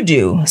you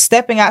do,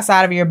 stepping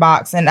outside of your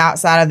box and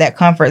outside of that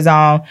comfort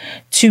zone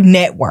to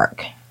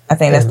network. I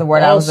think that's the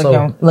word I was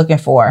looking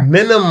for.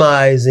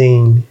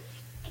 Minimizing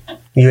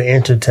your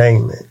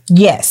entertainment.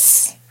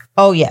 Yes.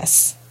 Oh,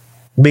 yes.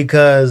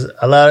 Because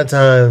a lot of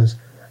times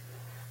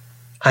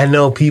I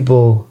know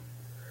people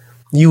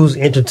use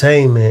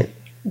entertainment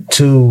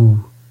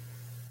to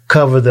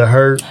cover the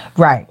hurt.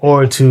 Right.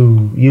 Or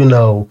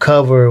to,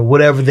 cover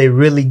whatever they're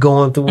really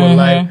going through in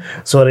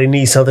life. So they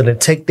need something to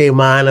take their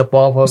mind up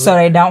off of so it.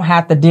 they don't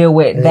have to deal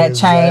with that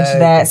change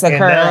that's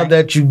occurring. And now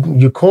that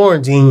you're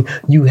quarantined,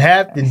 you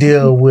have to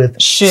deal with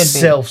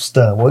self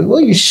stuff. Well,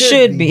 you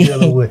should be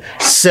dealing with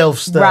self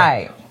stuff.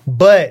 Right.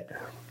 But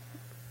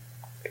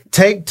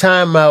take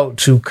time out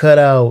to cut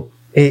out,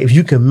 if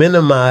you can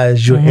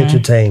minimize your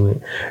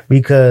entertainment,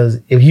 because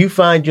if you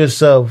find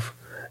yourself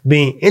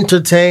being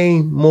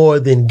entertained more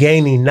than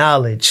gaining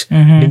knowledge,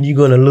 then you're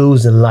going to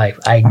lose in life.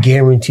 I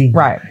guarantee you.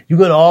 Right. You're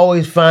going to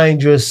always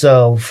find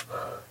yourself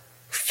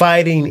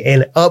fighting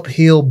an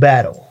uphill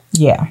battle.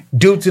 Yeah.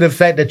 Due to the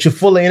fact that you're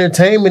full of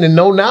entertainment and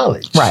no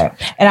knowledge. Right.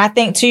 And I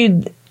think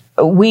too,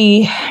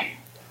 we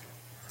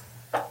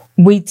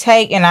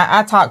take, and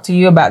I talk to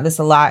you about this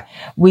a lot,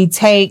 we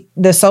take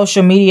the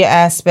social media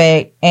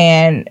aspect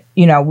and,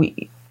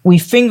 we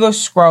finger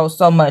scroll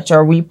so much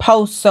or we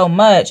post so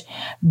much.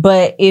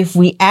 But if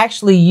we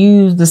actually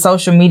use the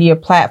social media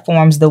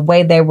platforms the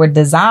way they were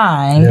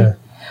designed,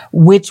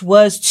 which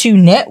was to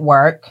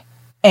network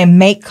and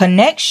make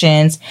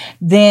connections,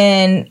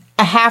 then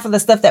half of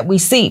the stuff that we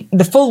see,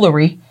 the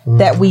foolery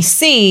that we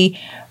see,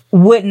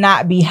 would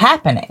not be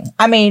happening.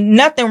 I mean,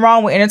 nothing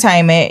wrong with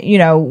entertainment.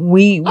 I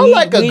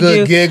like a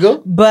good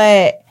giggle.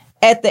 But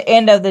at the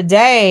end of the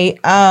day,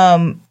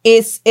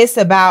 it's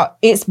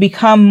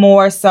become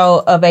more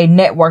so of a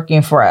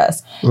networking for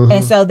us.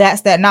 And so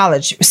that's that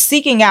knowledge,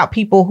 seeking out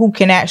people who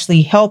can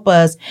actually help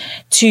us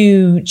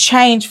to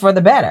change for the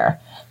better,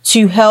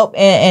 to help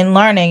in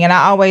learning. And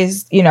I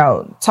always,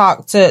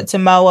 talk to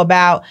Mo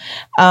about,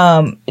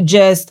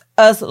 just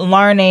us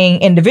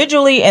learning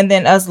individually and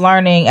then us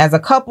learning as a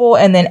couple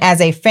and then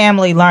as a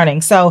family learning.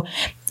 So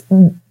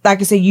like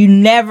I said, you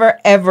never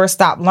ever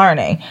stop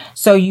learning.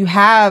 So you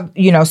have,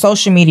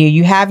 social media,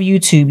 you have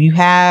YouTube, you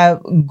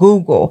have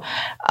Google.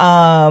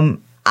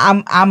 I'm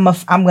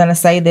going to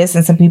say this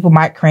and some people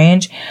might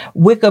cringe.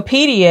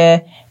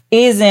 Wikipedia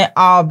isn't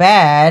all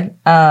bad.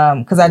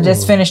 Cause I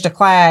just finished a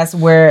class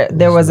where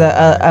there was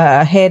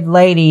a head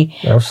lady,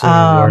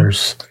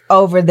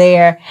 over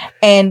there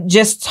and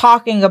just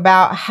talking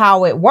about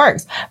how it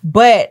works.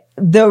 But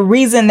the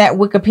reason that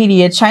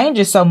Wikipedia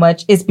changes so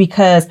much is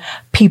because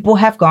people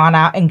have gone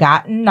out and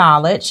gotten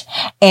knowledge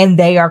and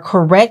they are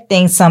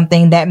correcting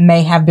something that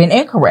may have been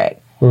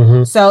incorrect.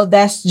 So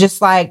that's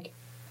just like,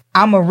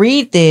 I'm going to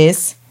read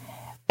this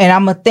and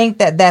I'm going to think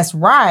that that's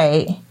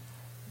right.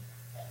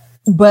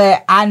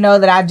 But I know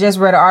that I just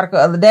read an article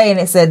the other day and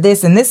it said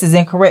this and this is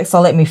incorrect.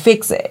 So let me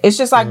fix it. It's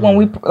just like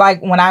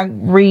when I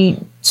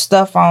read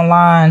stuff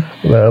online.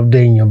 Well,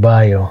 updating your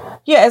bio.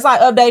 Yeah, it's like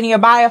updating your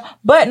bio.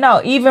 But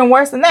no, even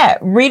worse than that,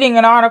 reading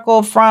an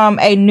article from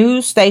a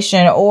news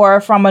station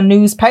or from a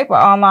newspaper,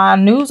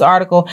 online news article